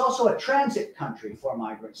 but it's also a transit country for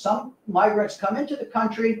migrants. Some migrants come into the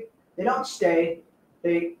country, they don't stay,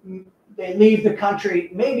 they leave the country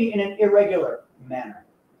maybe in an irregular manner.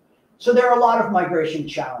 So there are a lot of migration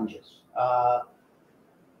challenges.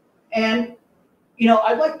 And, you know,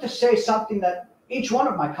 I'd like to say something that each one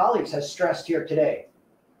of my colleagues has stressed here today.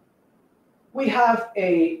 We have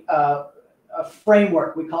a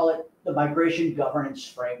framework, we call it the Migration Governance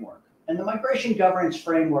Framework. And the Migration Governance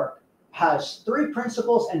Framework has 3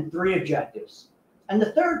 principles and 3 objectives. And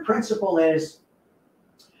the third principle is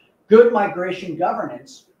good migration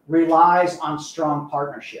governance relies on strong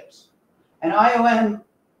partnerships. And IOM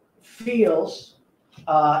feels,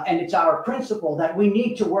 and it's our principle, that we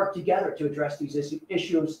need to work together to address these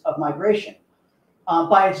issues of migration.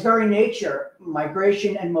 By its very nature,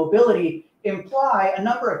 migration and mobility imply a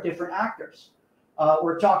number of different actors.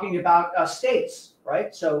 We're talking about states,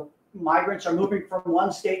 right? So migrants are moving from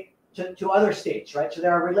one state to other states, right? So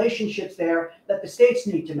there are relationships there that the states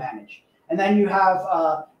need to manage. And then you have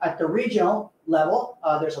at the regional level,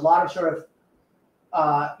 there's a lot of sort of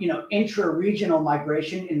you know, intra-regional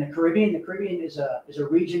migration in the Caribbean. The Caribbean is a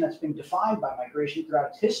region that's been defined by migration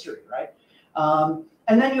throughout its history, right?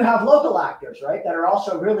 And then you have local actors, right, that are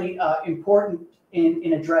also really important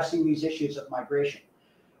in addressing these issues of migration.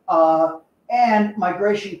 And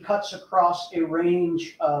migration cuts across a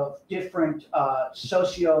range of different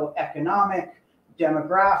socioeconomic,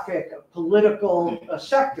 demographic, political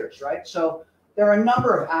sectors, right? So there are a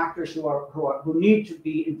number of actors who need to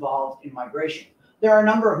be involved in migration. There are a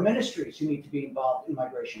number of ministries who need to be involved in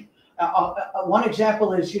migration. One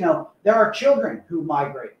example is, you know, there are children who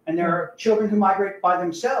migrate, and there are children who migrate by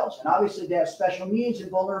themselves, and obviously they have special needs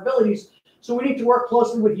and vulnerabilities. So we need to work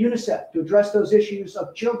closely with UNICEF to address those issues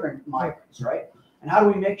of children migrants, right? And how do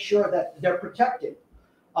we make sure that they're protected,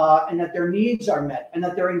 and that their needs are met, and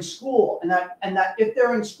that they're in school, and that if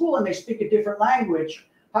they're in school and they speak a different language,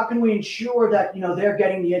 how can we ensure that, you know, they're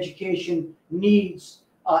getting the education needs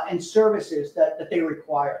and services that they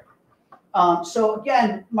require? So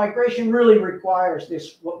again, migration really requires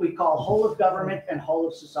this, what we call whole of government and whole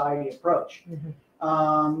of society approach.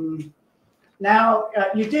 Mm-hmm. Now,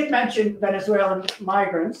 you did mention Venezuelan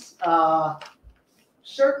migrants.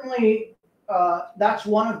 Certainly, that's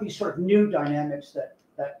one of these sort of new dynamics that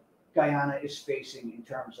Guyana is facing in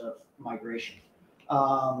terms of migration.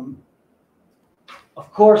 Of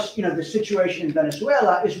course, you know, the situation in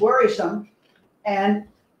Venezuela is worrisome, and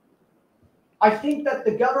I think that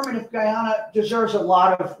the government of Guyana deserves a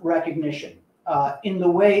lot of recognition in the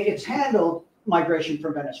way it's handled migration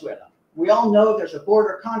from Venezuela. We all know there's a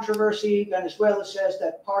border controversy. Venezuela says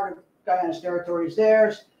that part of Guyana's territory is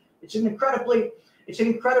theirs. It's an incredibly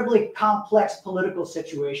complex political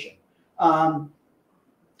situation. But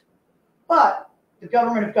the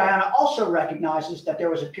government of Guyana also recognizes that there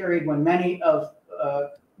was a period when many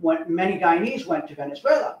Guyanese went to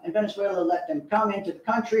Venezuela, and Venezuela let them come into the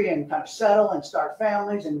country and kind of settle and start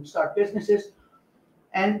families and start businesses.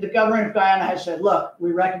 And the government of Guyana has said, look,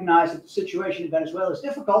 we recognize that the situation in Venezuela is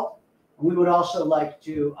difficult. And we would also like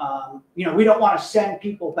to, you know, we don't want to send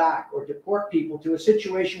people back or deport people to a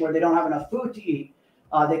situation where they don't have enough food to eat.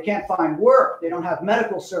 They can't find work. They don't have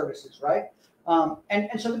medical services, right?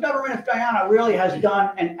 And so the government of Guyana really has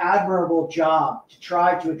done an admirable job to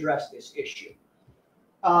try to address this issue.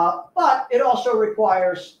 But it also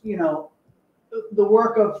requires, you know, the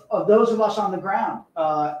work of those of us on the ground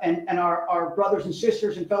and our brothers and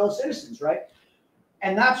sisters and fellow citizens, right?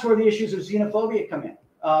 And that's where the issues of xenophobia come in.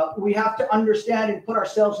 We have to understand and put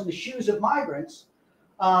ourselves in the shoes of migrants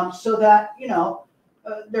so that, you know,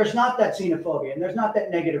 there's not that xenophobia and there's not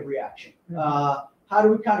that negative reaction. How do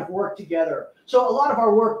we kind of work together? So a lot of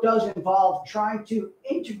our work does involve trying to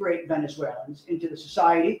integrate Venezuelans into the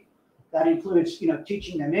society. That includes, you know,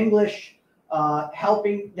 teaching them English,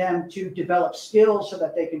 helping them to develop skills so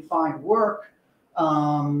that they can find work,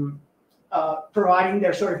 providing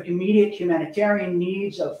their sort of immediate humanitarian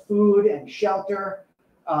needs of food and shelter,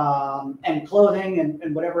 and clothing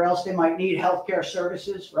and whatever else they might need, healthcare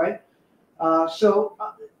services, right? So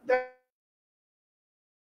there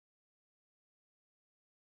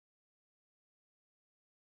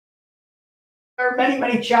are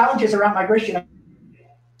many challenges around migration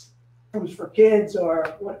for kids or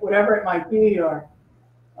whatever it might be, or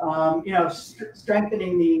you know,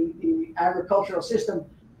 strengthening the agricultural system.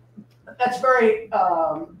 that's very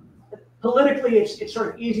politically, it's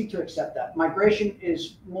sort of easy to accept that. Migration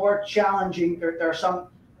is more challenging. There are some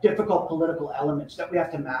difficult political elements that we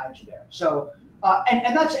have to manage there. So,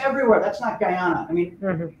 and that's everywhere. That's not Guyana. I mean,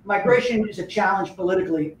 migration is a challenge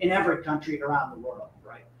politically in every country around the world,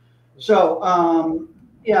 right? So,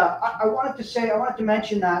 yeah, I wanted to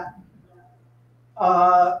mention that.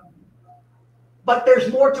 But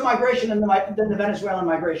there's more to migration than the Venezuelan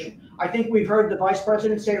migration. I think we've heard the vice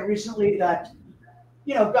president say recently that,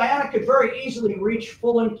 you know, Guyana could very easily reach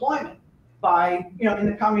full employment by, you know, in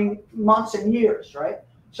the coming months and years, right?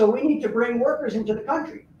 So we need to bring workers into the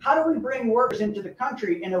country. How do we bring workers into the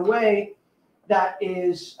country in a way that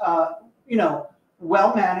is, you know,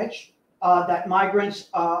 well managed, that migrants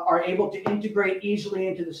are able to integrate easily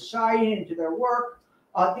into the society, into their work?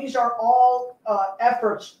 These are all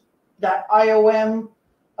efforts that IOM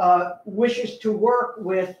wishes to work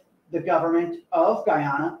with the government of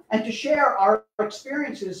Guyana and to share our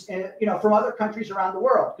experiences, you know, from other countries around the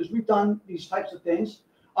world, because we've done these types of things,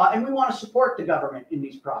 and we want to support the government in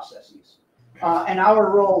these processes. And our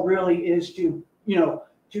role really is to, you know,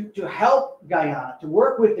 to help Guyana, to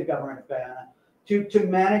work with the government of Guyana, to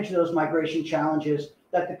manage those migration challenges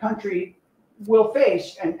that the country will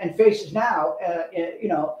face and faces now, you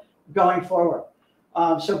know, going forward.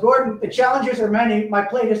 So Gordon, the challenges are many. My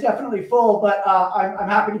plate is definitely full, but I'm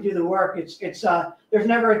happy to do the work. It's there's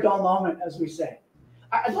never a dull moment, as we say.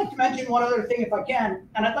 I'd like to mention one other thing, if I can,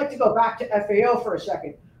 and I'd like to go back to FAO for a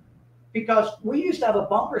second, because we used to have a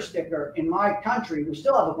bumper sticker in my country. We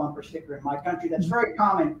still have a bumper sticker in my country that's very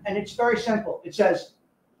common, and it's very simple. It says,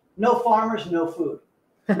 "No farmers, no food."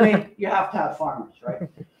 I mean, you have to have farmers, right?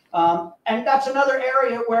 And that's another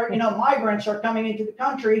area where, you know, migrants are coming into the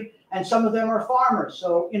country, and some of them are farmers.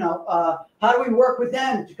 So, you know, how do we work with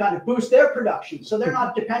them to kind of boost their production so they're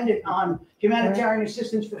not dependent on humanitarian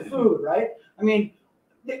assistance for food, right? I mean,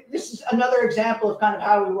 this is another example of kind of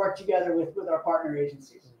how we work together with our partner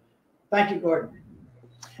agencies. Thank you, Gordon.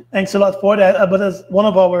 Thanks a lot for that. But as one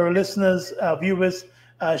of our listeners, viewers,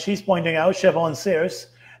 she's pointing out, Siobhan Sears,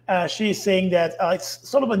 she's saying that it's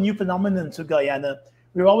sort of a new phenomenon to Guyana.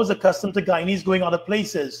 We're always accustomed to Guyanese going other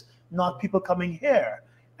places, not people coming here.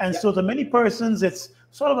 And so to many persons, it's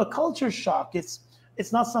sort of a culture shock.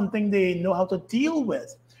 It's not something they know how to deal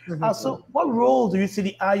with. So what role do you see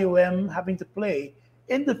the IOM having to play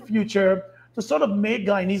in the future to sort of make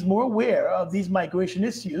Guyanese more aware of these migration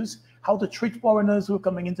issues, how to treat foreigners who are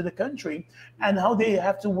coming into the country, and how they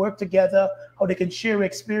have to work together, how they can share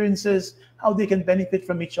experiences, how they can benefit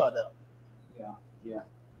from each other? Yeah.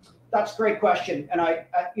 That's a great question. And I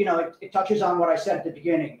you know, it touches on what I said at the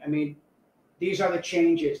beginning. I mean, these are the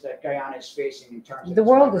changes that Guyana is facing in terms of the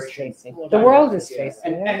world is facing. The world is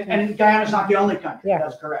facing. And Guyana's not the only country. Yeah.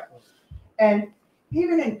 That's correct. And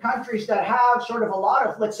even in countries that have sort of a lot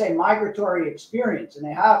of, let's say, migratory experience, and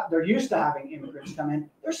they're used to having immigrants come in,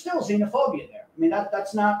 there's still xenophobia there. I mean,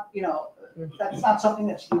 that's not, you know, that's not something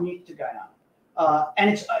that's unique to Guyana. And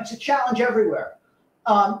it's a challenge everywhere.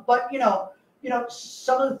 But you know,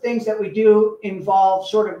 some of the things that we do involve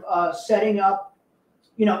sort of setting up,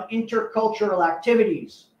 you know, intercultural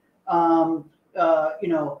activities, you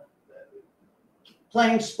know,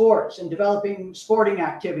 playing sports and developing sporting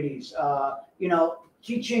activities, you know,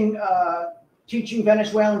 teaching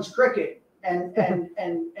Venezuelans cricket and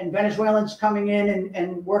Venezuelans coming in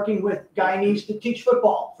and working with Guyanese to teach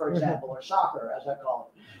football, for example, or soccer, as I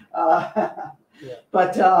call it.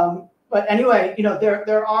 But anyway, you know,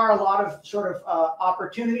 there are a lot of sort of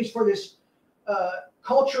opportunities for this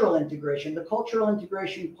cultural integration. The cultural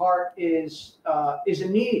integration part is a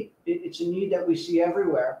need. It's a need that we see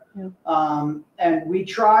everywhere. And we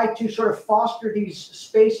try to sort of foster these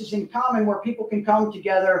spaces in common where people can come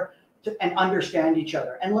together and understand each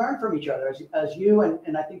other and learn from each other, as you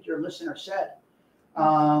and I think your listener said.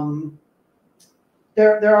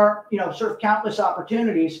 There are, you know, sort of countless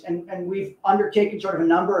opportunities, and we've undertaken sort of a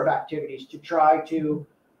number of activities to try to,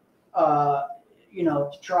 you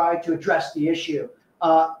know, address the issue.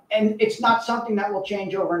 And it's not something that will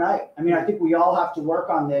change overnight. I mean, I think we all have to work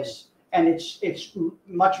on this, and it's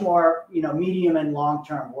much more, you know, medium and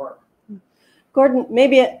long-term work. Gordon,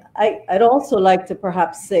 maybe I'd also like to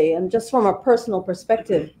perhaps say, and just from a personal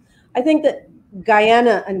perspective, I think that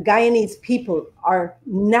Guyana and Guyanese people are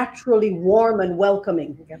naturally warm and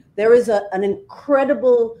welcoming. There is an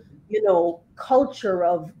incredible, you know, culture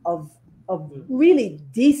of really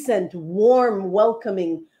decent, warm,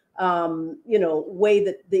 welcoming, you know, way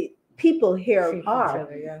that the people here are.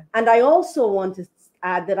 And I also want to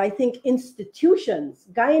add that I think institutions,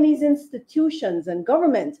 Guyanese institutions and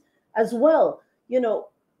government as well, you know,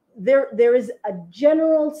 there is a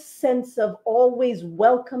general sense of always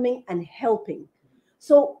welcoming and helping.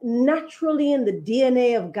 So naturally in the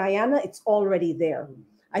DNA of Guyana, it's already there.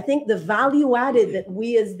 I think the value added that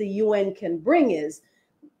we as the UN can bring is,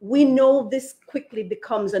 we know this quickly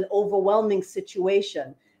becomes an overwhelming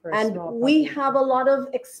situation. And we have a lot of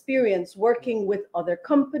experience working with other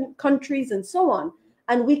countries and so on.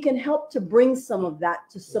 And we can help to bring some of that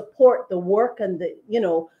to support the work and the, you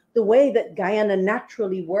know, the way that Guyana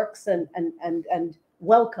naturally works and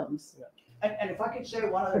welcomes. Yeah. And if I could say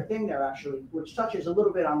one other thing there, actually, which touches a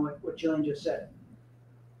little bit on what Gillian just said.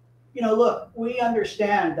 You know, look, we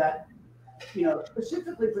understand that, you know,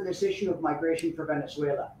 specifically for this issue of migration for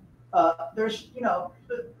Venezuela, there's, you know,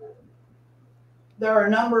 there are a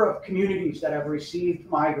number of communities that have received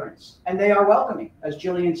migrants, and they are welcoming, as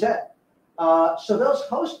Gillian said. So those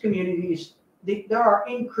host communities, there are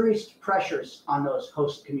increased pressures on those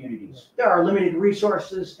host communities. There are limited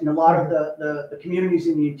resources in a lot of the communities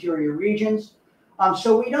in the interior regions.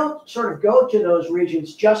 So we don't sort of go to those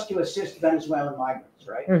regions just to assist Venezuelan migrants,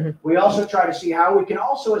 right? We also try to see how we can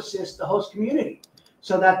also assist the host community,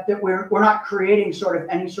 so that we're not creating sort of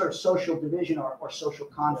any sort of social division or social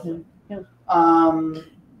conflict. And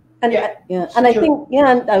I think,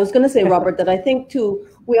 and I was going to say, Robert, that I think too,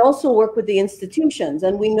 we also work with the institutions,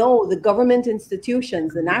 and we know the government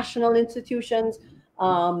institutions, the national institutions,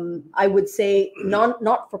 I would say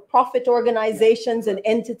not-for-profit organizations and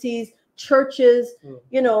entities, churches,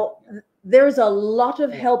 you know, there's a lot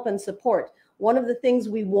of help and support. One of the things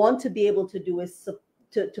we want to be able to do is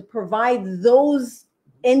to provide those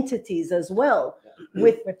entities as well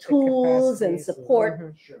with tools and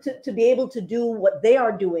support to be able to do what they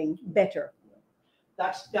are doing better.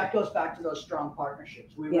 That goes back to those strong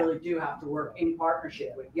partnerships. We really do have to work in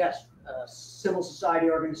partnership with, civil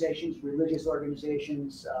society organizations, religious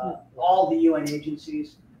organizations, all the UN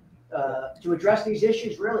agencies, to address these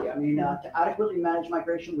issues, really. I mean, to adequately manage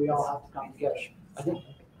migration, we all have to come together. I think,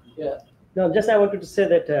 No, just I wanted to say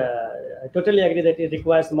that I totally agree that it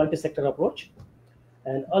requires a multi-sector approach.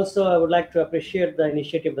 And also, I would like to appreciate the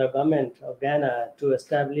initiative of the government of Guyana to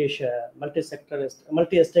establish a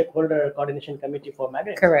multi-stakeholder coordination committee for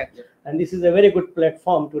migrants. Correct. And this is a very good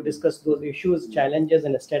platform to discuss those issues, challenges,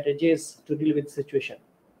 and strategies to deal with the situation.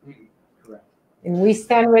 Correct. And we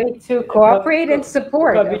stand ready to cooperate and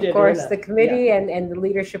support, of course, the committee and the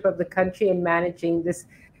leadership of the country in managing this,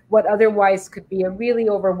 what otherwise could be a really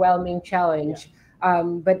overwhelming challenge.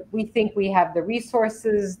 But we think we have the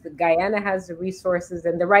resources, the Guyana has the resources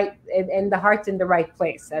and the right and the heart in the right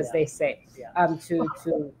place, as they say,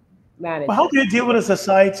 to manage. Well, how do you deal with a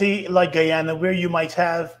society like Guyana, where you might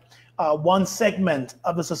have one segment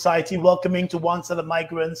of the society welcoming to one set of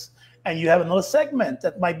migrants, and you have another segment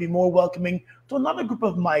that might be more welcoming to another group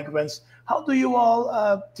of migrants? How do you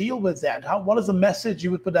all deal with that? What is the message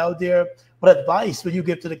you would put out there? What advice would you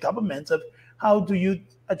give to the government of how do you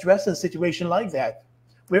address a situation like that,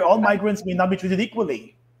 where all migrants may not be treated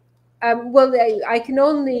equally? Well, I can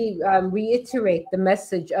only reiterate the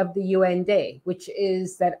message of the UN Day, which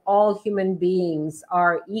is that all human beings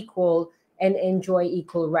are equal and enjoy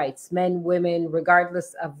equal rights. Men, women,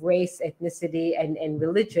 regardless of race, ethnicity, and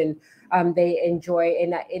religion, they enjoy.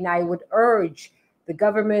 And I would urge the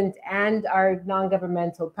government and our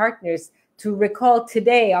non-governmental partners to recall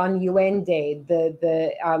today on UN Day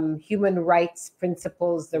the human rights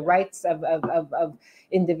principles, the rights of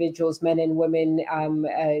individuals, men and women,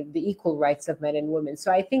 the equal rights of men and women.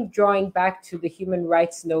 So I think drawing back to the human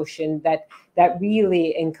rights notion that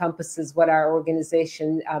really encompasses what our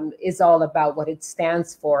organization is all about, what it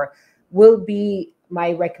stands for, will be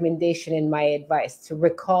my recommendation and my advice, to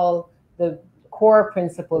recall the core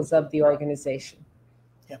principles of the organization.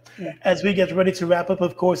 Yeah. As we get ready to wrap up,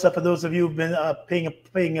 of course, for those of you who've been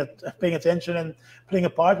paying attention and playing a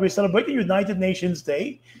part, we're celebrating United Nations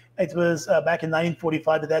Day. It was back in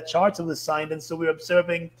 1945 that charter was signed, and so we're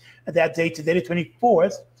observing that day today, the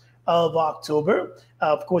 24th of October.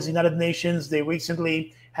 Of course, the United Nations, they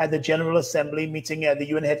recently had the General Assembly meeting at the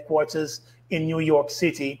UN headquarters in New York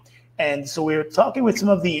City, and so we're talking with some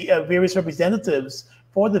of the various representatives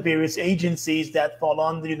for the various agencies that fall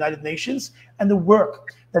on the United Nations and the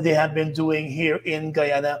work that they have been doing here in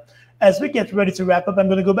Guyana. As we get ready to wrap up, I'm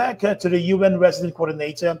going to go back to the UN Resident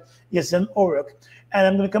Coordinator, Yeşim, and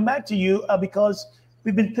I'm going to come back to you because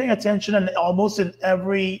we've been paying attention, and almost in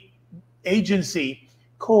every agency,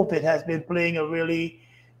 COVID has been playing a really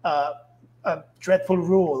a dreadful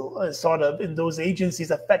role, sort of, in those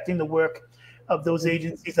agencies, affecting the work of those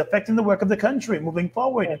agencies, affecting the work of the country moving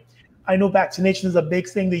forward. I know vaccination is a big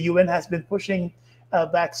thing. The UN has been pushing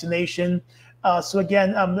vaccination. So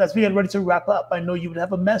again, as we get ready to wrap up, I know you would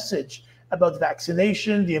have a message about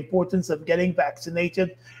vaccination, the importance of getting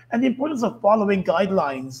vaccinated, and the importance of following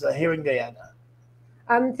guidelines here in Guyana.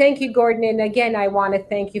 Thank you, Gordon. And again, I want to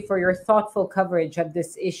thank you for your thoughtful coverage of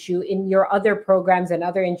this issue in your other programs and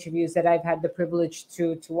other interviews that I've had the privilege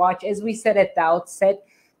to watch. As we said at the outset,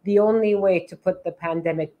 the only way to put the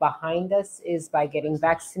pandemic behind us is by getting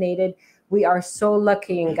vaccinated. We are so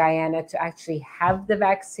lucky in Guyana to actually have the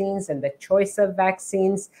vaccines and the choice of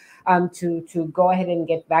vaccines to go ahead and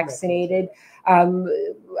get vaccinated.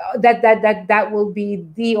 That will be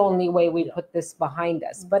the only way we put this behind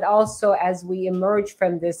us. But also, as we emerge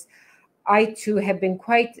from this, I too have been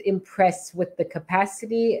quite impressed with the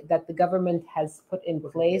capacity that the government has put in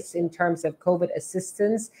place in terms of COVID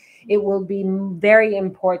assistance. It will be very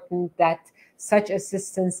important that such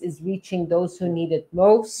assistance is reaching those who need it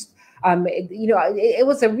most. It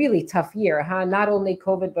was a really tough year, huh? Not only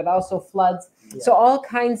COVID, but also floods. Yeah. So all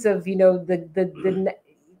kinds of, the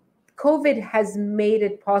COVID has made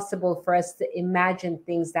it possible for us to imagine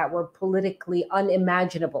things that were politically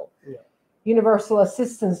unimaginable. Yeah. Universal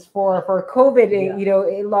assistance for COVID,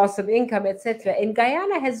 yeah. Loss of income, etc. And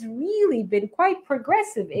Guyana has really been quite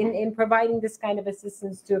progressive in providing this kind of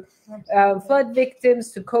assistance to flood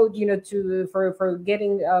victims, to code, for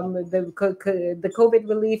getting the COVID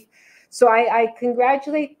relief. So I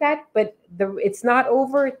congratulate that, but it's not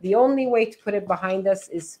over. The only way to put it behind us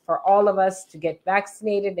is for all of us to get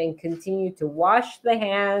vaccinated and continue to wash the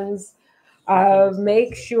hands,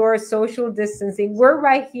 make sure social distancing. We're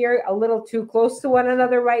right here a little too close to one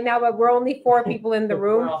another right now, but we're only 4 people in the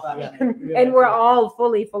room, and we're all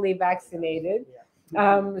fully vaccinated.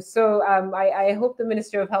 So I hope the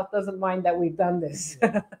Minister of Health doesn't mind that we've done this.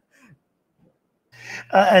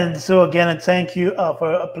 And so again, and thank you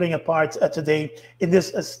for playing a part today in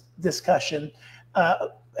this discussion.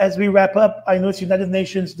 As we wrap up, I know it's United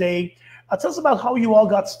Nations Day. Tell us about how you all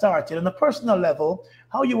got started on a personal level,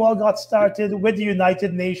 how you all got started with the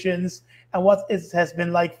United Nations and what it has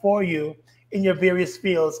been like for you in your various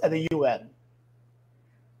fields at the UN.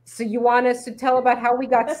 So you want us to tell about how we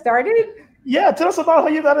got started? Yeah, tell us about how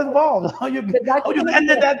you got involved, how you ended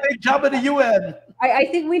that big job at the UN. I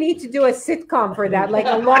think we need to do a sitcom for that, like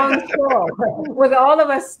a long show with all of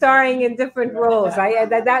us starring in different roles.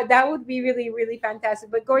 That would be really, really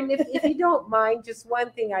fantastic. But Gordon, if you don't mind, just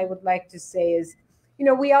one thing I would like to say is,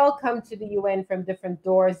 we all come to the UN from different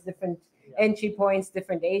doors, different entry points,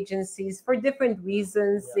 different agencies for different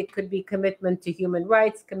reasons. It could be commitment to human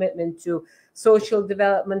rights, commitment to social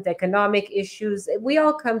development, economic issues. We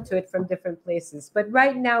all come to it from different places. But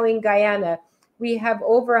right now in Guyana, we have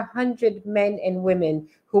over 100 men and women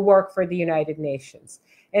who work for the United Nations.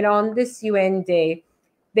 And on this UN Day,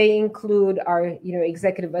 they include our,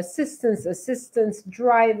 executive assistants,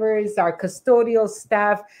 drivers, our custodial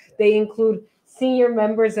staff. They include senior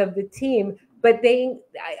members of the team. But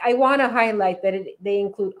I want to highlight that they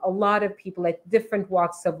include a lot of people at different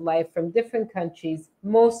walks of life from different countries,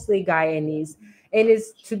 mostly Guyanese. And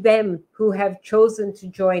it's to them who have chosen to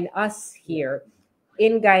join us here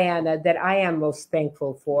in Guyana that I am most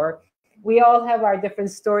thankful for. We all have our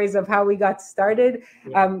different stories of how we got started.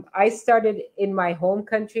 I started in my home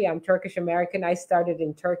country. I'm Turkish American. I started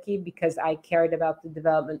in Turkey because I cared about the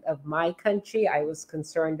development of my country. I was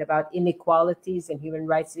concerned about inequalities and human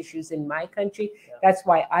rights issues in my country. That's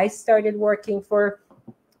why I started working for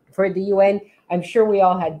the UN. I'm sure we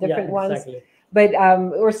all had different ones, but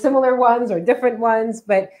or similar ones or different ones.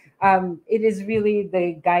 But it is really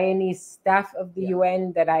the Guyanese staff of the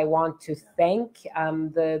UN that I want to thank,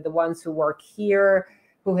 the ones who work here,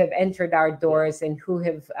 who have entered our doors and who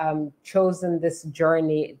have chosen this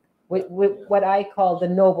journey, with what I call the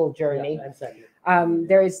noble journey. Yeah, exactly.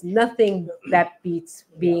 There is nothing that beats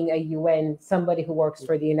being a UN, somebody who works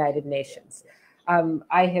for the United Nations.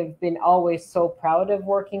 I have been always so proud of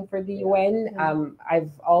working for the UN.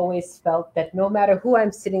 I've always felt that no matter who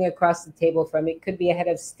I'm sitting across the table from, it could be a head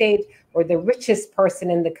of state or the richest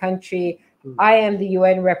person in the country, I am the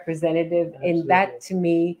UN representative. Absolutely. And that to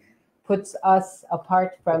me puts us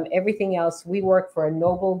apart from everything else. We work for a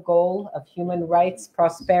noble goal of human rights,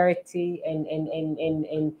 prosperity,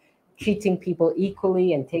 and treating people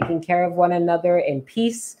equally and taking care of one another and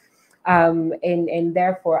peace. And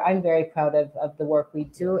therefore, I'm very proud of the work we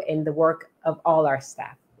do and the work of all our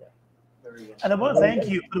staff. And I want to thank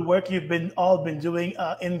you for the work you've all been doing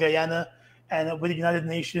in Guyana and with the United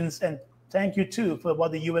Nations. And thank you, too, for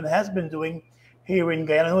what the UN has been doing here in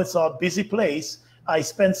Guyana. I know it's a busy place. I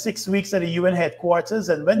spent 6 weeks at the UN headquarters.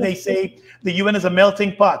 And when they say the UN is a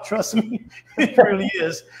melting pot, trust me, it really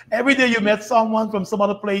is. Every day you met someone from some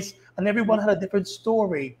other place, and everyone had a different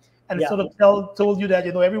story and Yeah. sort of told you that,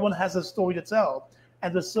 everyone has a story to tell.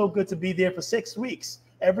 And it was so good to be there for 6 weeks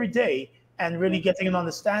every day and really getting an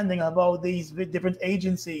understanding about these different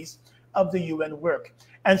agencies of the UN work.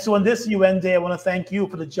 And so on this UN Day, I want to thank you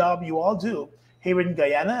for the job you all do here in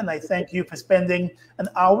Guyana. And I thank you for spending an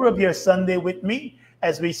hour of your Sunday with me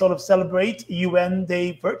as we sort of celebrate UN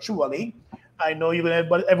Day virtually. I know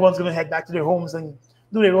everyone's going to head back to their homes and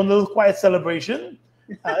do their own little quiet celebration,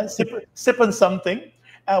 sip on something.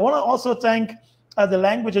 I want to also thank the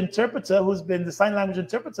language interpreter, the sign language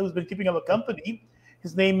interpreter who's been keeping our company.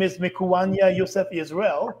 His name is Mikuanya Yosef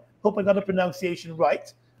Israel. Hope I got the pronunciation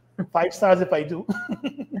right. 5 stars if I do.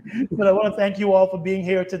 But I want to thank you all for being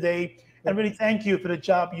here today and really thank you for the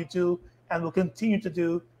job you do and will continue to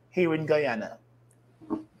do here in Guyana.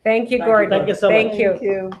 Thank you, Gordon. Thank you so much. Thank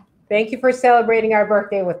you. Thank you for celebrating our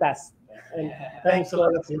birthday with us. And thanks a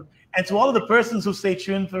lot. And to all of the persons who stay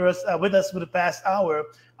tuned with us for the past hour,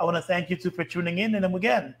 I want to thank you too for tuning in. And then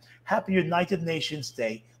again, happy United Nations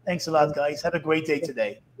Day. Thanks a lot, guys. Have a great day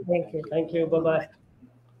today. Thank you. Thank you. Bye-bye.